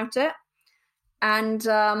think about it. And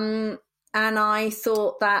I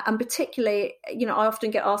thought that, and particularly, I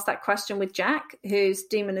often get asked that question with Jack, whose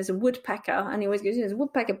demon is a woodpecker. And he always goes, there's a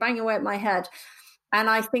woodpecker banging away at my head. And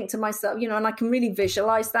I think to myself, and I can really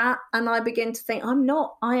visualize that. And I begin to think,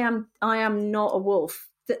 I am not a wolf.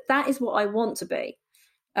 That is what I want to be.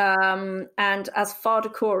 And as Farder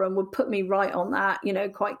Coram would put me right on that,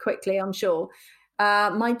 quite quickly, I'm sure.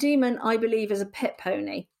 My demon, I believe, is a pit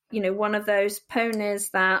pony. One of those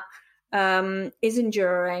ponies that is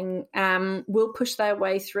enduring, will push their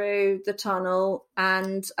way through the tunnel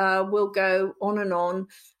and will go on and on.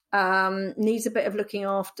 Needs a bit of looking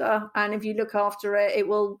after, and if you look after it, it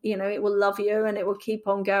will love you and it will keep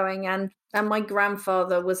on going. And my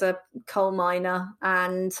grandfather was a coal miner,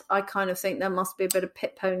 and I kind of think there must be a bit of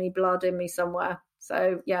pit pony blood in me somewhere.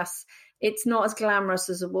 So yes, it's not as glamorous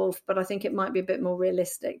as a wolf, but I think it might be a bit more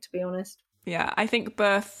realistic, to be honest. Yeah, I think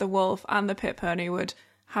both the wolf and the pit pony would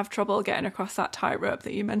have trouble getting across that tightrope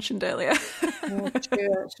that you mentioned earlier. Yeah, true,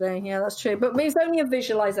 actually. Yeah, that's true. But it's only a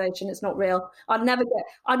visualization. It's not real. I'd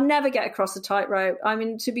never get across a tightrope. I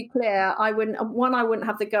mean, to be clear, I wouldn't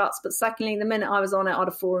have the guts, but secondly, the minute I was on it, I'd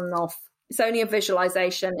have fallen off. It's only a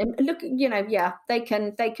visualization. And look, they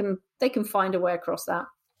can find a way across that.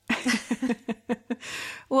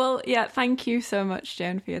 Well, yeah, thank you so much,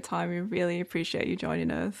 Jane, for your time. We really appreciate you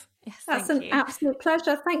joining us. Yes, that's an absolute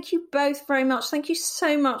pleasure. Thank you both very much. Thank you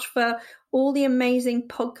so much for all the amazing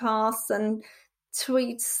podcasts and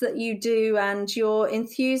tweets that you do, and your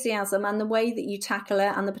enthusiasm and the way that you tackle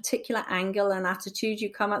it, and the particular angle and attitude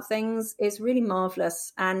you come at things is really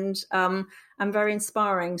marvelous and very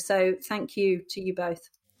inspiring. So thank you to you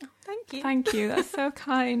both. Thank you. That's so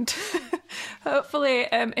kind. Hopefully,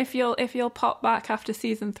 if you'll pop back after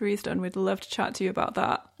season 3's done, we'd love to chat to you about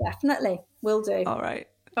that. Definitely, will do. All right.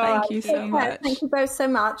 Thank you so much. Thank you both so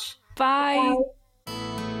much. Bye. Bye.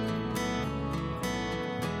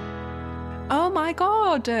 Oh my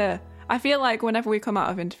God. I feel like whenever we come out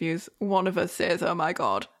of interviews, one of us says, oh my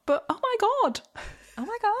God. But oh my God. Oh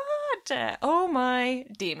my God. Oh my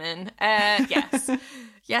demon. Yes.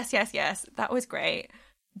 Yes. That was great.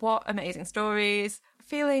 What amazing stories.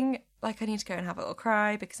 Feeling like I need to go and have a little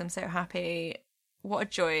cry because I'm so happy. What a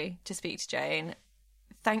joy to speak to Jane.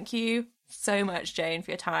 Thank you so much, Jane,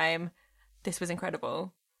 for your time. This was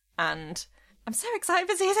incredible. And I'm so excited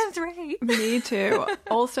for season 3. Me too.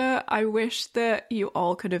 Also, I wish that you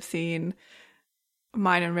all could have seen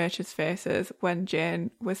mine and Rachel's faces when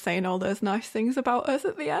Jane was saying all those nice things about us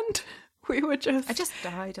at the end. We were just... I just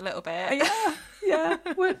died a little bit. Yeah.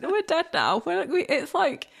 We're dead now. It's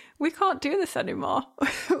like, we can't do this anymore.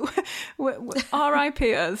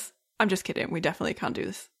 R.I.P. us. I'm just kidding. We definitely can't do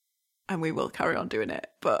this. And we will carry on doing it.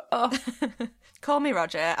 But, Call me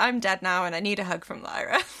Roger. I'm dead now and I need a hug from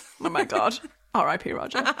Lyra. Oh my God. R.I.P.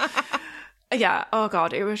 Roger. Yeah. Oh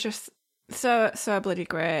God. It was just so bloody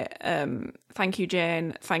great. Thank you,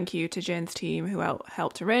 Jane. Thank you to Jane's team who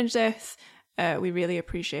helped arrange this. We really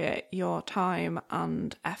appreciate your time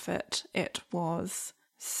and effort. It was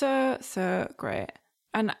so great.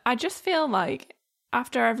 And I just feel like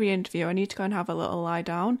after every interview, I need to go and have a little lie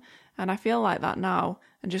down. And I feel like that now,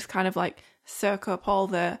 and just kind of like soak up all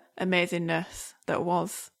the amazingness that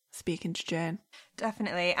was speaking to Jane.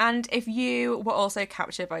 Definitely. And if you were also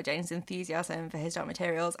captured by Jane's enthusiasm for His Dark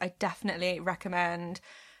Materials, I definitely recommend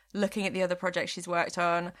looking at the other projects she's worked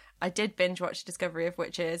on. I did binge watch Discovery of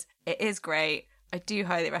Witches. It is great. I do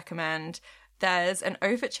highly recommend. There's an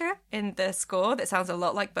overture in the score that sounds a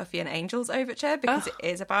lot like Buffy and Angel's overture because it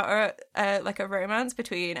is about a romance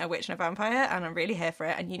between a witch and a vampire, and I'm really here for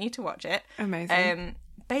it, and you need to watch it. Amazing.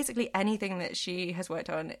 Basically anything that she has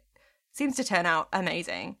worked on seems to turn out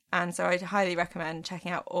amazing, and so I'd highly recommend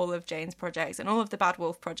checking out all of Jane's projects and all of the Bad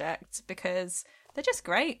Wolf projects because they're just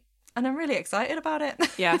great. And I'm really excited about it.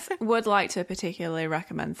 Yes, would like to particularly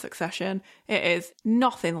recommend Succession. It is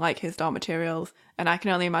nothing like His Dark Materials, and I can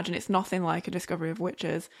only imagine it's nothing like A Discovery of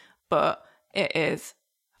Witches, but it is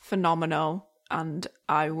phenomenal, and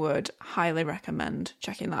I would highly recommend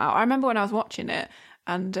checking that out. I remember when I was watching it,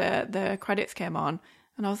 and the credits came on,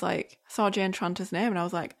 and I was like, saw Jane Tranter's name, and I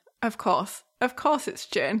was like, of course it's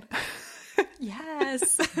Jane.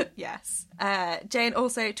 Yes. Yes. Jane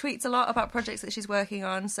also tweets a lot about projects that she's working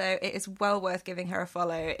on, so it is well worth giving her a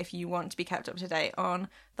follow if you want to be kept up to date on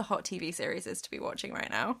the hot TV series is to be watching right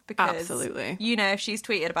now. Because, absolutely. You know, if she's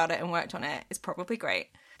tweeted about it and worked on it, it's probably great.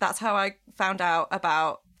 That's how I found out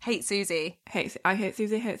about Hate Susie. I Hate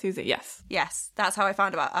Susie, yes. Yes, that's how I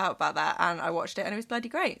found out about that, and I watched it and it was bloody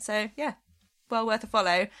great. So, yeah, well worth a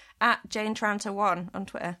follow at Jane Tranter 1 on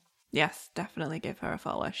Twitter. Yes, definitely give her a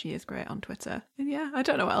follow. She is great on Twitter. And yeah, I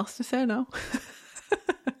don't know what else to say now.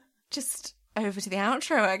 Just over to the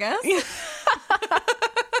outro, I guess.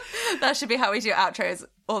 That should be how we do outros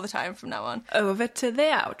all the time from now on. Over to the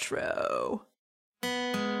outro.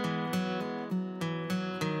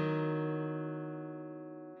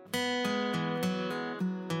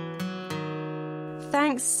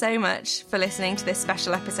 Thanks so much for listening to this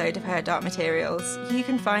special episode of Her Dark Materials. You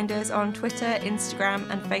can find us on Twitter, Instagram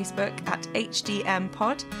and Facebook at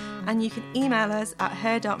HDMpod, and you can email us at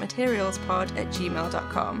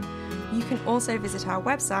herdarkmaterialspod@gmail.com. You can also visit our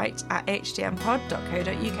website at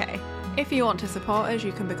hdmpod.co.uk. If you want to support us,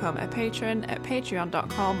 you can become a patron at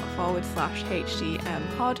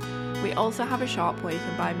patreon.com/HDMpod. We also have a shop where you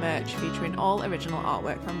can buy merch featuring all original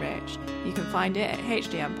artwork from Rach. You can find it at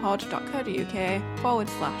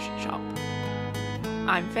hdmpod.co.uk/shop.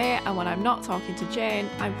 I'm Faye, and when I'm not talking to Jane,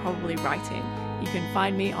 I'm probably writing. You can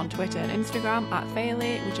find me on Twitter and Instagram at Fayle,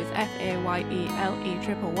 which is FAYELEYY.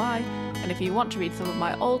 And if you want to read some of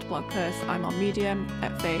my old blog posts, I'm on Medium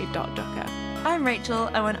at faye.ducker. I'm Rachel,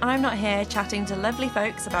 and when I'm not here chatting to lovely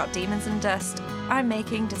folks about demons and dust, I'm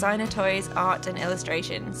making designer toys, art and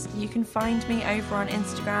illustrations. You can find me over on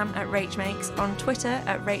Instagram at RachMakes, on Twitter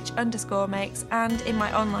at Rach_makes, and in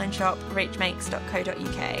my online shop,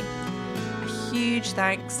 rachmakes.co.uk. A huge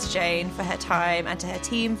thanks to Jane for her time and to her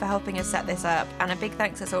team for helping us set this up, and a big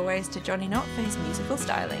thanks as always to Johnny Knott for his musical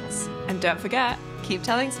stylings. And don't forget, Keep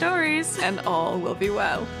telling stories, and all will be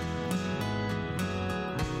well.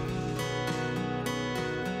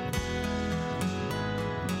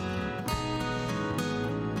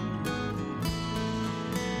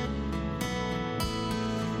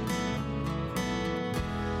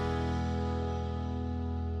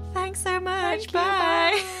 Thanks so much. Thank you,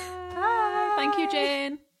 Bye. bye. Thank you,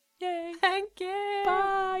 Jane. Yay. Thank you.